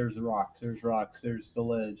it. Like there's the rocks, there's the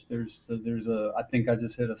ledge, there's I think I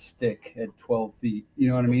just hit a stick at 12 feet. You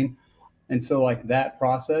know what I mean? And so like that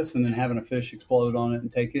process, and then having a fish explode on it and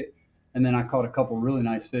take it. And then I caught a couple really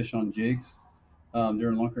nice fish on jigs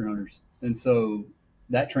during lunker hunters. And so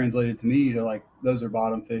that translated to me to like, those are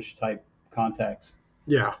bottom fish type contacts.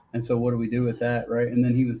 Yeah. And so what do we do with that, right? And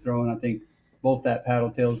then he was throwing, I think, both that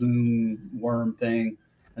paddle tail zoom worm thing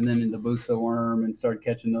and then the Busa worm, and started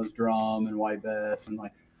catching those drum and white bass. And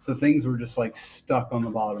like, so things were just like stuck on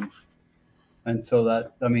the bottom. And so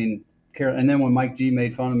that, I mean, and then when Mike G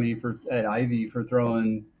made fun of me at Ivy for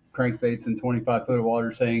throwing crankbaits in 25 foot of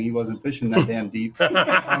water, saying he wasn't fishing that damn deep.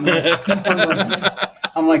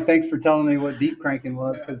 I'm like, thanks for telling me what deep cranking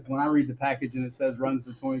was, because when I read the package and it says runs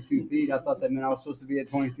to 22 feet, I thought that meant I was supposed to be at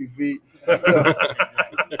 22 feet.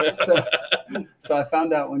 So I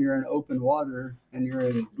found out when you're in open water and you're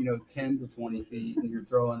in 10 to 20 feet and you're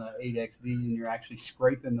throwing an 8XD and you're actually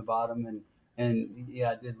scraping the bottom, and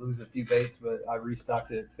yeah, I did lose a few baits, but I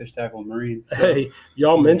restocked it at Fish Tackle Marine. So, hey,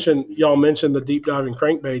 y'all mentioned the deep diving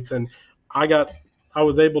crankbaits, and I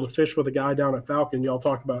was able to fish with a guy down at Falcon. Y'all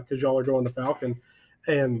talk about, because y'all are going to Falcon,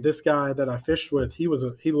 and this guy that I fished with, he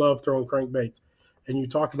loved throwing crankbaits, and you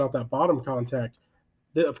talked about that bottom contact.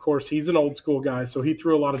 Of course, he's an old school guy, so he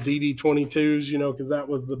threw a lot of DD22s, because that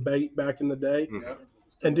was the bait back in the day. Mm-hmm.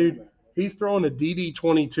 And dude, he's throwing a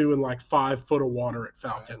DD22 in like 5 foot of water at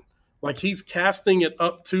Falcon. Like he's casting it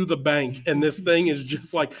up to the bank, and this thing is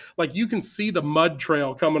just like you can see the mud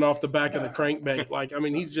trail coming off the back of the crankbait. Like, I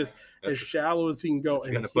mean, he's just as shallow as he can go. It's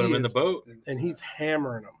going to put him in the boat. And he's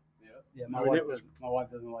hammering them. Yeah, my wife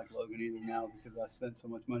doesn't like Logan either now, because I spent so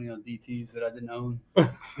much money on DTs that I didn't own.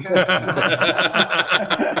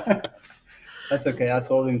 That's okay. I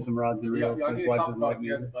sold him some rods and reels, so his wife doesn't like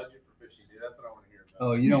me either. Budget for fishing, dude. That's what I want to hear about.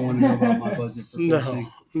 Oh, you don't want to know about my budget for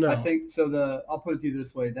fishing. No. I think so. I'll put it to you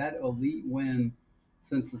this way: that elite win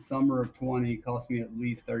since the summer of 20 cost me at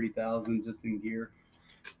least $30,000 just in gear.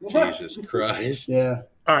 Jesus Christ! Yeah.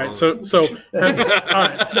 All right. So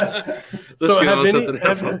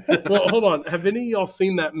hold on. Have any of y'all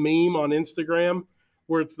seen that meme on Instagram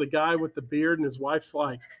where it's the guy with the beard and his wife's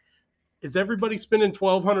like, is everybody spending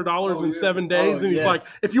 $1,200 in 7 days? And he's like,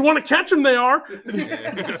 if you want to catch them, they are.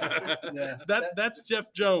 That's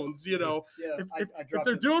Jeff Jones, Yeah, if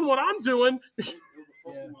they're doing what I'm doing.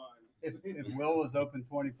 If Will was open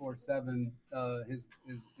 24/7, his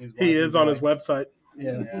he is on his website.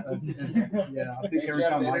 Yeah, I think every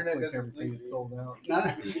time I click everything, it's sold out.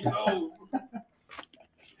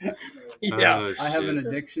 Yeah, I have an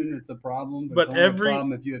addiction. It's a problem, but it's only a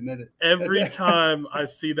problem if you admit it. Every time I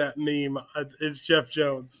see that meme, it's Jeff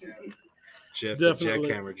Jones. Definitely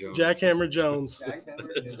Jackhammer Jones. Jackhammer Jones.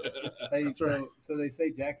 Hey, so they say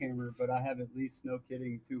Jackhammer, but I have at least, no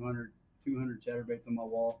kidding, 200 chatterbaits on my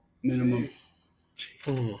wall minimum.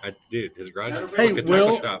 Dude, his garage. Hey,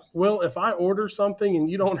 Will, if I order something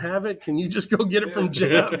and you don't have it, can you just go get it from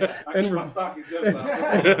Jeff?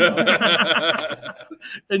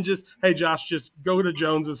 And just, hey, Josh, just go to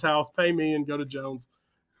Jones's house, pay me, and go to Jones.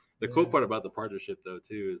 The cool part about the partnership, though,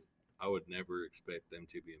 too, is I would never expect them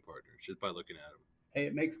to be in partners just by looking at them. Hey,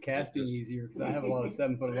 it makes casting easier because I have a lot of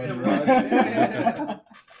 7 foot 11 rods.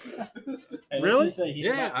 Hey, really?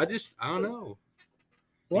 Yeah, I don't know.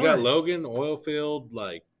 You got Logan, oil field,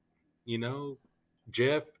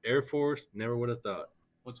 Jeff, Air Force. Never would have thought.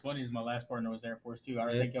 What's funny is my last partner was Air Force too.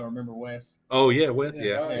 I think y'all remember Wes. Oh yeah, Wes.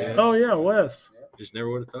 Yeah. Oh yeah, Wes. Just never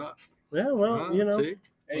would have thought. Yeah, well, See?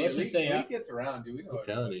 Hey, let's just say he gets around, dude.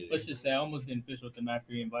 Let's just say I almost didn't fish with him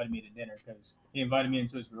after he invited me to dinner, because he invited me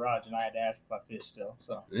into his garage and I had to ask if I fished still.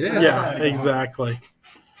 So yeah, exactly.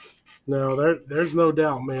 No, there's no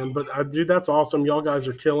doubt, man. But dude, that's awesome. Y'all guys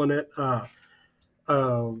are killing it.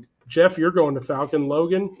 Jeff, you're going to Falcon.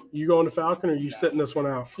 Logan, you going to Falcon, or are you sitting this one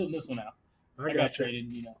out? Sitting this one out. I got you.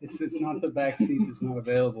 Traded, It's not the back seat that's not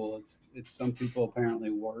available. It's some people apparently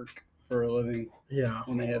work for a living. Yeah.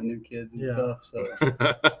 When they have new kids and stuff. So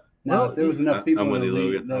now, if there was enough people, I'm with you,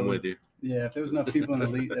 Logan. I'm with you. Yeah, if there was enough people in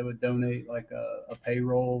Elite that would donate like a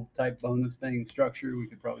payroll type bonus thing structure, we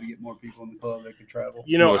could probably get more people in the club that could travel.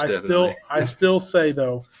 I still say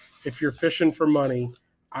though, if you're fishing for money,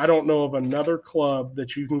 I don't know of another club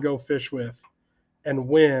that you can go fish with and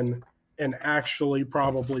win and actually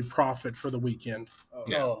probably profit for the weekend.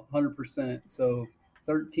 Oh, 100%. So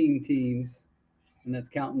 13 teams, and that's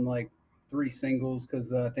counting like 3 singles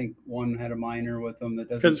because I think one had a minor with them that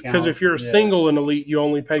doesn't count. Because if you're a single in Elite, you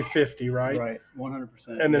only pay $50, right? Right,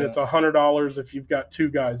 100%. And then it's $100 if you've got 2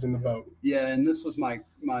 guys in the boat. Yeah, and this was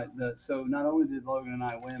so not only did Logan and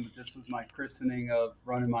I win, but this was my christening of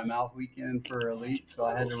running my mouth weekend for Elite. So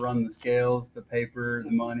I had to run the scales, the paper,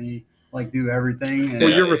 the money, like do everything. And, well,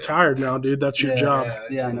 you're retired now, dude. That's your job.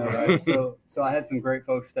 Yeah, I know, right? So I had some great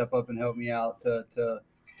folks step up and help me out to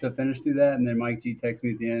finish through that, and then Mike G texted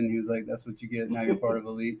me at the end. He was like, "That's what you get. Now you're part of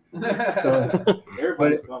Elite." So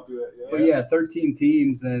everybody's gone through that. But yeah, 13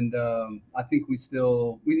 teams, and I think we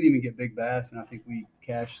didn't even get big bass, and I think we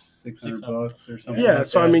cashed $600 or something. Yeah, like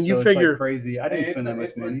so that. I mean, you figure like crazy. I didn't spend that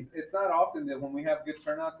much money. It's not often that when we have good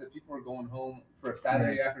turnouts that people are going home for a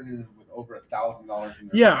Saturday afternoon with over $1,000 in their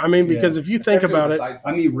Yeah, I mean, because if you think about it,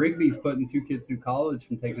 I mean, Rigby's putting 2 kids through college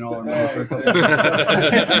from taking all our money for a couple years.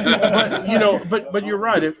 But you're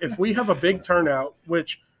right. If we have a big turnout,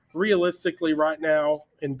 which realistically right now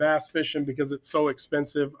in bass fishing, because it's so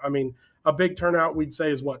expensive, I mean, a big turnout we'd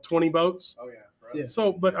say is what, 20 boats? Oh yeah.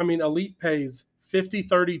 So, but I mean, Elite pays 50,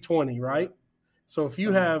 30, 20, right? So if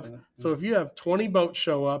you have 20 boats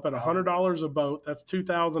show up at $100 a boat, that's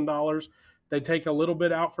 $2,000. They take a little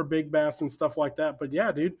bit out for big bass and stuff like that. But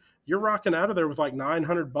yeah, dude, you're rocking out of there with like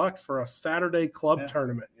 $900 for a Saturday club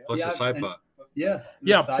tournament. Plus a side pot.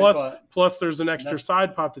 Plus there's an extra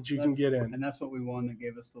side pot that you can get in. And that's what we won that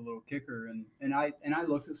gave us the little kicker. And I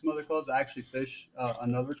looked at some other clubs. I actually fish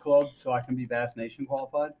another club so I can be Bass Nation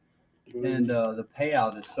qualified. And the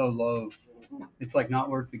payout is so low. It's like not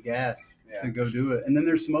worth the gas to go do it. And then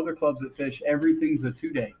there's some other clubs that fish. Everything's a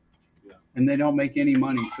 2-day. And they don't make any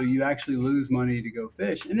money. So you actually lose money to go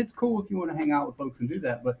fish. And it's cool if you want to hang out with folks and do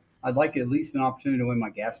that. But I'd like at least an opportunity to win my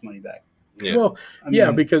gas money back. Yeah. Well,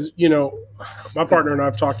 because, my partner and I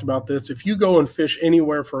have talked about this. If you go and fish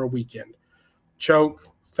anywhere for a weekend, Choke,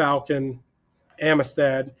 Falcon,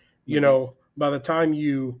 Amistad, by the time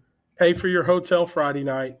you pay for your hotel Friday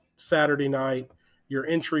night, Saturday night, your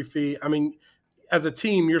entry fee, I mean, as a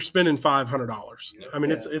team, you're spending $500. I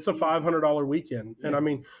mean, it's a $500 weekend. And I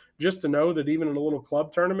mean, just to know that even in a little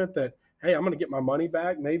club tournament that, hey, I'm going to get my money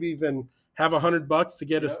back, maybe even have $100 to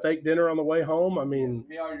get a steak dinner on the way home. I mean,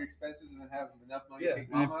 pay all your expenses and have enough money to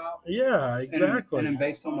take mama out. Yeah, exactly. And then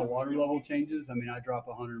based on the water level changes, I mean, I drop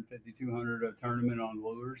 150, 200 a tournament on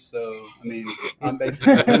lures. So, I mean, I'm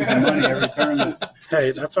basically losing money every tournament.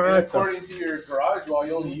 Hey, that's all right. According to your garage wall,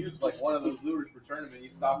 you only use like one of those lures per tournament. You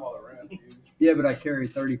stop all the rest, dude. Yeah, but I carry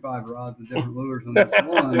 35 rods with different lures on this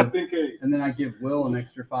one. Just in case. And then I give Will an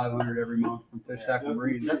extra 500 every month from Fish Tackle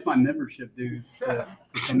Marine. That's my membership dues to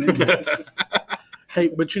come in. Hey,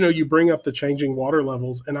 but you bring up the changing water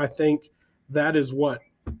levels, and I think that's why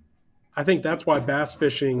bass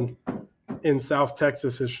fishing in South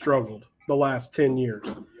Texas has struggled the last 10 years.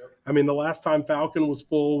 I mean, the last time Falcon was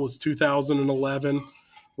full was 2011.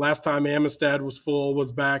 Last time Amistad was full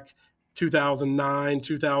was back 2009,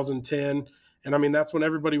 2010. And I mean, that's when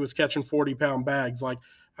everybody was catching 40-pound bags. Like,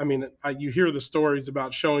 I mean, you hear the stories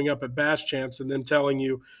about showing up at Bass Champs and them telling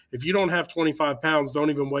you, if you don't have 25 pounds,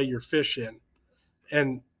 don't even weigh your fish in.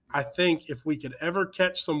 And I think if we could ever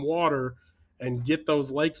catch some water and get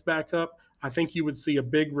those lakes back up, I think you would see a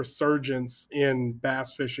big resurgence in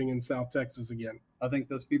bass fishing in South Texas again. I think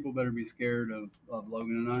those people better be scared of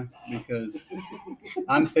Logan and I, because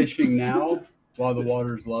I'm fishing now while the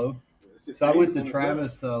water's low. So I went to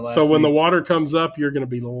Travis last So when week. the water comes up, you're going to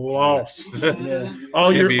be lost.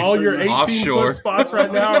 All your 18-foot spots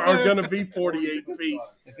right now are going to be 48 feet.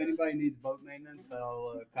 If anybody needs boat maintenance,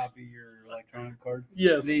 I'll copy your electronic card.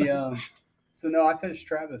 Yes. So no, I fished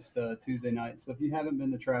Travis Tuesday night. So if you haven't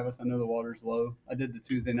been to Travis, I know the water's low. I did the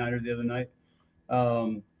Tuesday night or the other night.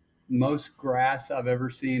 Most grass I've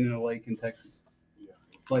ever seen in a lake in Texas.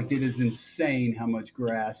 Like, it is insane how much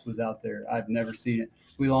grass was out there. I've never seen it.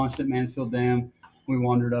 We launched at Mansfield Dam. We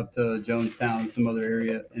wandered up to Jonestown, some other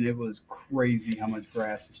area, and it was crazy how much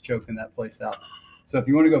grass is choking that place out. So if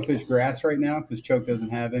you want to go fish grass right now, because Choke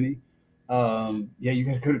doesn't have any, you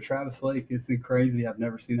got to go to Travis Lake. It's crazy. I've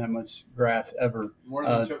never seen that much grass ever. More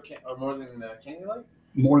than Canyon Lake?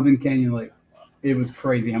 More than Canyon Lake. It was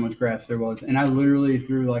crazy how much grass there was. And I literally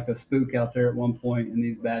threw like a spook out there at one point, and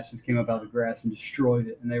these bass just came up out of the grass and destroyed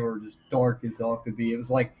it. And they were just dark as all could be. It was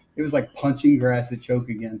like punching grass at Choke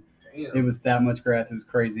again. It was that much grass. It was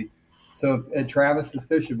crazy. So at Travis is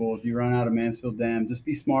fishable. If you run out of Mansfield Dam, just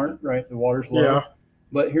be smart, right? The water's low. Yeah.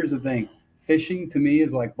 But here's the thing. Fishing to me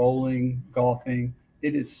is like bowling, golfing.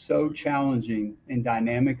 It is so challenging and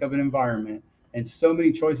dynamic of an environment and so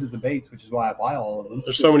many choices of baits, which is why I buy all of them.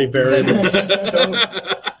 There's so many variables.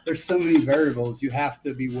 There's so many variables. You have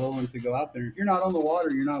to be willing to go out there. If you're not on the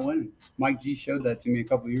water, you're not winning. Mike G showed that to me a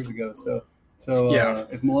couple of years ago. So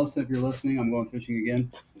if Melissa, if you're listening, I'm going fishing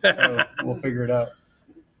again. So we'll figure it out.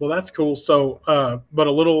 Well, that's cool. So, but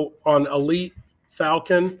a little on Elite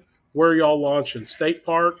Falcon, where are y'all launching? State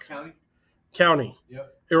Park? County.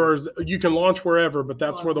 Yep. Or you can launch wherever, but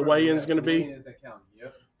that's where the weigh-in's going to be? Is at county.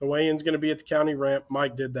 Yep. The weigh-in's going to be at the county ramp.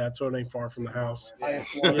 Mike did that, so it ain't far from the house.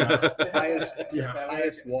 Highest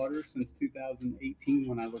water since 2018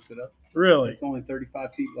 when I looked it up. Really? It's only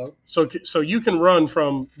 35 feet low. So you can run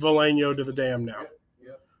from Vallejo to the dam now.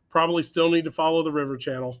 Yep. Probably still need to follow the river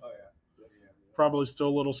channel. Oh, yeah. Probably still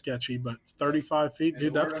a little sketchy, but 35 feet,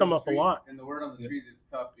 dude, that's come up a lot. And the word on the street is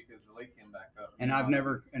tough because the lake came back up. And I've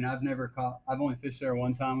never caught. I've only fished there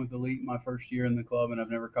one time with Elite my first year in the club, and I've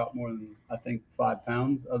never caught more than I think 5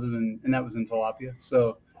 pounds. And that was in tilapia.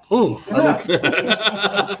 So,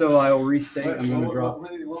 so I'll restate. I'm going to drop,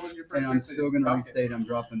 and I'm still going to restate. I'm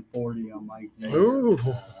dropping 40 on Mike J. Ooh. I don't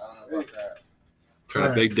know about that. Trying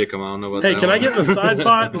to big dick him. I don't know about Hey, that. can I get the side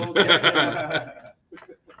pot?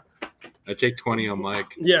 I take 20 on Mike.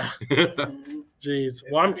 Yeah. Jeez.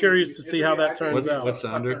 Well, I'm curious to see how that turns out. What's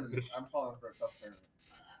the under? I'm falling for a tough tournament.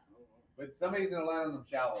 But somebody's going to land on them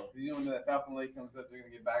shallow. You know, when that Falcon Lake comes up, they're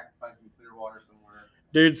going to get back and find some clear water somewhere.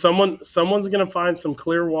 Dude, someone's going to find some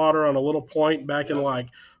clear water on a little point back in like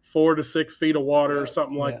 4 to 6 feet of water or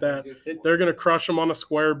something like that. They're going to crush them on a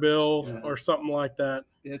square bill or something like that.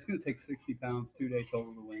 Yeah, it's going to take 60 pounds, 2 day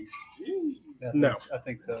total to win. I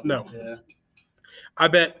think so. No. Yeah. I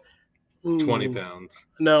bet 20 pounds.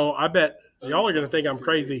 No, I bet y'all are going to think I'm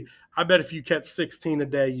crazy. I bet if you catch 16 a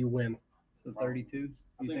day, you win. So 32?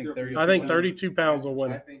 You think 32? I think 32 pounds will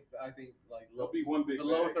win. I think like There'll be one big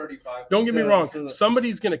below bag. 35. Don't get me wrong. So-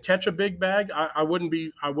 Somebody's going to catch a big bag. I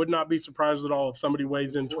would not be surprised at all if somebody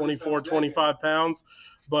weighs in 24, 25 pounds.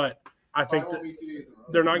 But I think that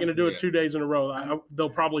they're not going to do it 2 days in a row. They'll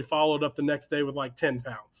probably follow it up the next day with like 10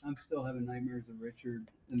 pounds. I'm still having nightmares of Richard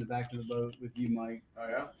in the back of the boat with you, Mike, Oh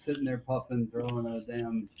yeah. sitting there puffing, throwing a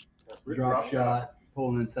damn drop shot,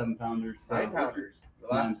 pulling in 7-pounders. So 9-pounders. The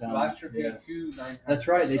 9 pounders, last trip we yeah. had 2 9-pounders. That's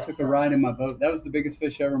right. They took a ride in my boat. That was the biggest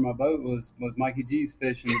fish ever in my boat was Mikey G's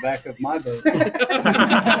fish in the back of my boat.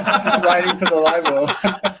 Riding to the live well.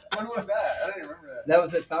 When was that? I didn't remember that. That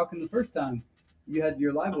was at Falcon the first time. You had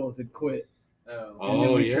your live wells had quit. Oh. And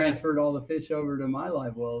then we yeah. transferred all the fish over to my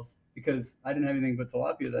live wells because I didn't have anything but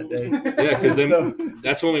tilapia that day. Yeah, because then So-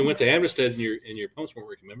 that's when we went to Amistad and your pumps weren't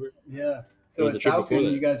working, remember? Yeah. So was the at trip before Falcon,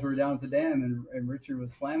 that. you guys were down at the dam, and Richard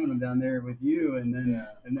was slamming them down there with you, and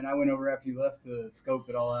then I went over after you left to scope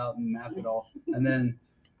it all out and map it all, and then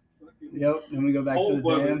then we go back to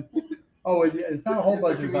the dam. Oh, it's not a whole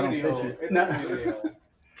budget if I don't fish it. It's No. a community hole.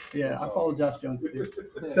 Yeah, I follow Josh Jones too.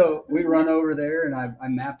 So we run over there, and I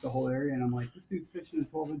mapped the whole area, and I'm like, this dude's fishing in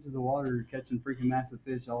 12 inches of water, catching freaking massive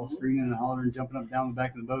fish, all screaming and hollering, jumping up and down the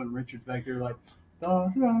back of the boat, and Richard's back there like,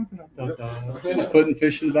 just putting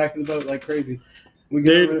fish in the back of the boat like crazy. We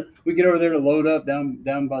get over there to load up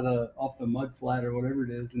down by off the mud flat or whatever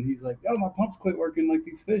it is, and he's like, "Oh, my pumps quit working. Like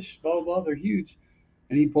these fish, blah blah blah, they're huge."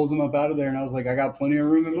 And he pulls them up out of there, and I was like, "I got plenty of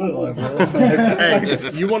room in my life."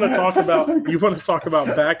 Hey, you want to talk about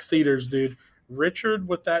backseaters, dude? Richard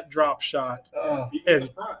with that drop shot,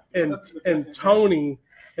 and Tony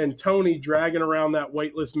dragging around that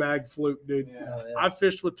weightless mag fluke, dude. I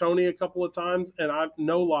fished with Tony a couple of times, and I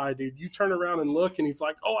no lie, dude. You turn around and look, and he's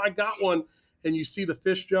like, "Oh, I got one," and you see the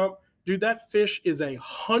fish jump. Dude, that fish is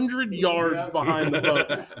 100 yards behind the boat.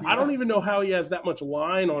 I don't even know how he has that much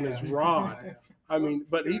line on his rod. I mean,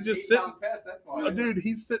 but he just sitting. That's why. Dude,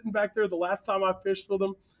 he's sitting back there. The last time I fished with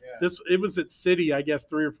him, it was at City, I guess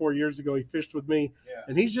 3 or 4 years ago. He fished with me,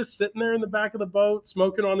 and he's just sitting there in the back of the boat,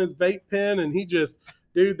 smoking on his vape pen, and he just,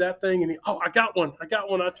 dude, that thing, and I got one.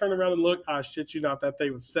 I turn around and look. I shit you not, that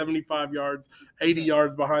thing was 75 yards, 80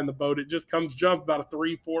 yards behind the boat. It just comes jump about a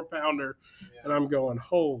 3-4 pounder, and I'm going,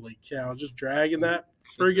 holy cow, just dragging that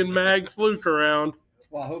friggin' mag fluke around.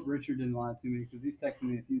 Well, I hope Richard didn't lie to me because he's texted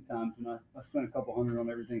me a few times, and I spent a couple $100 on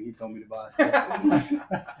everything he told me to buy. So.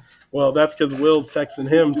 Well, that's because Will's texting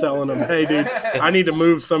him, telling him, "Hey, dude, I need to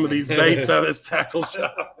move some of these baits out of this tackle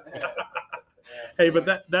shop." Hey, but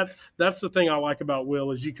that's the thing I like about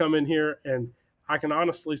Will is you come in here, and I can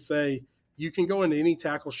honestly say you can go into any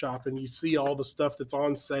tackle shop and you see all the stuff that's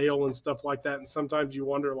on sale and stuff like that. And sometimes you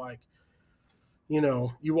wonder, like,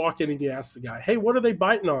 you walk in and you ask the guy, hey, what are they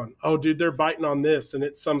biting on? Oh, dude, they're biting on this. And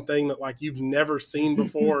it's something that, like, you've never seen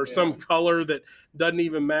before or some color that doesn't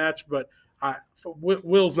even match. But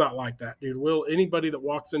Will's not like that, dude. Anybody that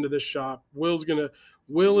walks into this shop, Will is going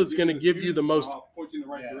to give you the most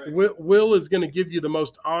Will is going to give you the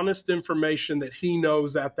most honest information that he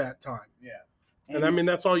knows at that time. Yeah. And I mean,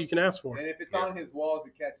 that's all you can ask for. And if it's on his walls,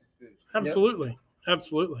 it catches fish. Absolutely. Yep.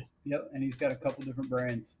 Absolutely. Yep. And he's got a couple different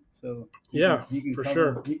brands. So he can for cover,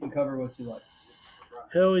 sure. He can cover what you like.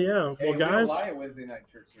 Hell yeah. Hey, well, guys. We don't lie at Wednesday night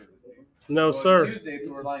church service, dude. No, sir. Tuesdays,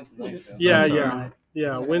 so we're lying tonight. So.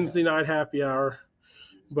 Yeah. Wednesday night happy hour.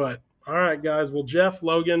 But all right, guys. Well, Jeff,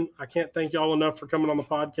 Logan, I can't thank y'all enough for coming on the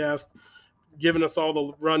podcast, giving us all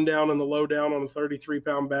the rundown and the lowdown on a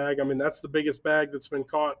 33-pound bag. I mean, that's the biggest bag that's been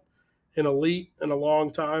caught in Elite in a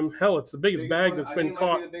long time. Hell, it's the biggest bag that's been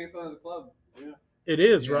caught. Might be the biggest one in the club. Yeah. It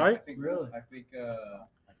is, right? I think, really? I think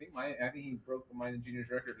he broke the Mine Juniors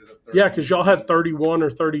record. Yeah, because y'all had 31 or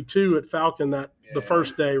 32 at Falcon the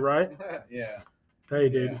first day, right? Yeah. Hey,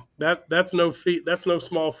 dude, that's no feat. That's no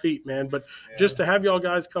small feat, man. But just to have y'all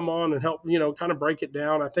guys come on and help, kind of break it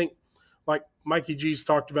down. I think, like Mikey G's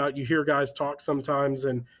talked about, you hear guys talk sometimes,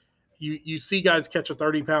 and you see guys catch a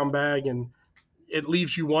 30-pound bag, and it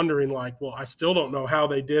leaves you wondering, like, well, I still don't know how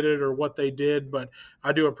they did it or what they did, but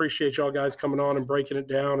I do appreciate y'all guys coming on and breaking it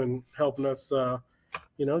down and helping us,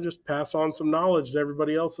 just pass on some knowledge to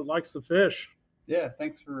everybody else that likes to fish. Yeah,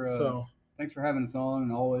 thanks for having us on.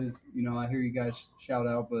 And always, I hear you guys shout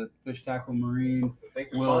out, but Fish Tackle Marine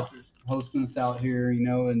will hosting us out here,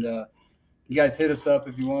 and you guys hit us up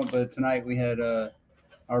if you want. But tonight we had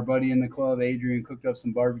our buddy in the club, Adrian, cooked up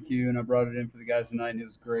some barbecue, and I brought it in for the guys tonight, and it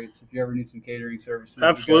was great. So if you ever need some catering services,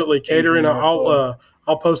 absolutely catering.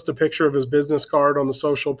 I'll post a picture of his business card on the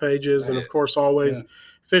social pages, and of course, always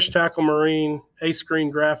Fish Tackle Marine, Ace Green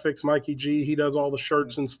Graphics, Mikey G. He does all the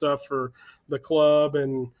shirts and stuff for the club,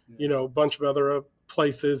 and a bunch of other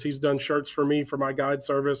places. He's done shirts for me for my guide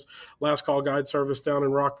service, Last Call Guide Service down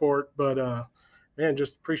in Rockport. But man,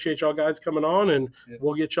 just appreciate y'all guys coming on, and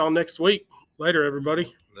we'll get y'all next week. Later,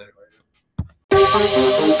 everybody. Later.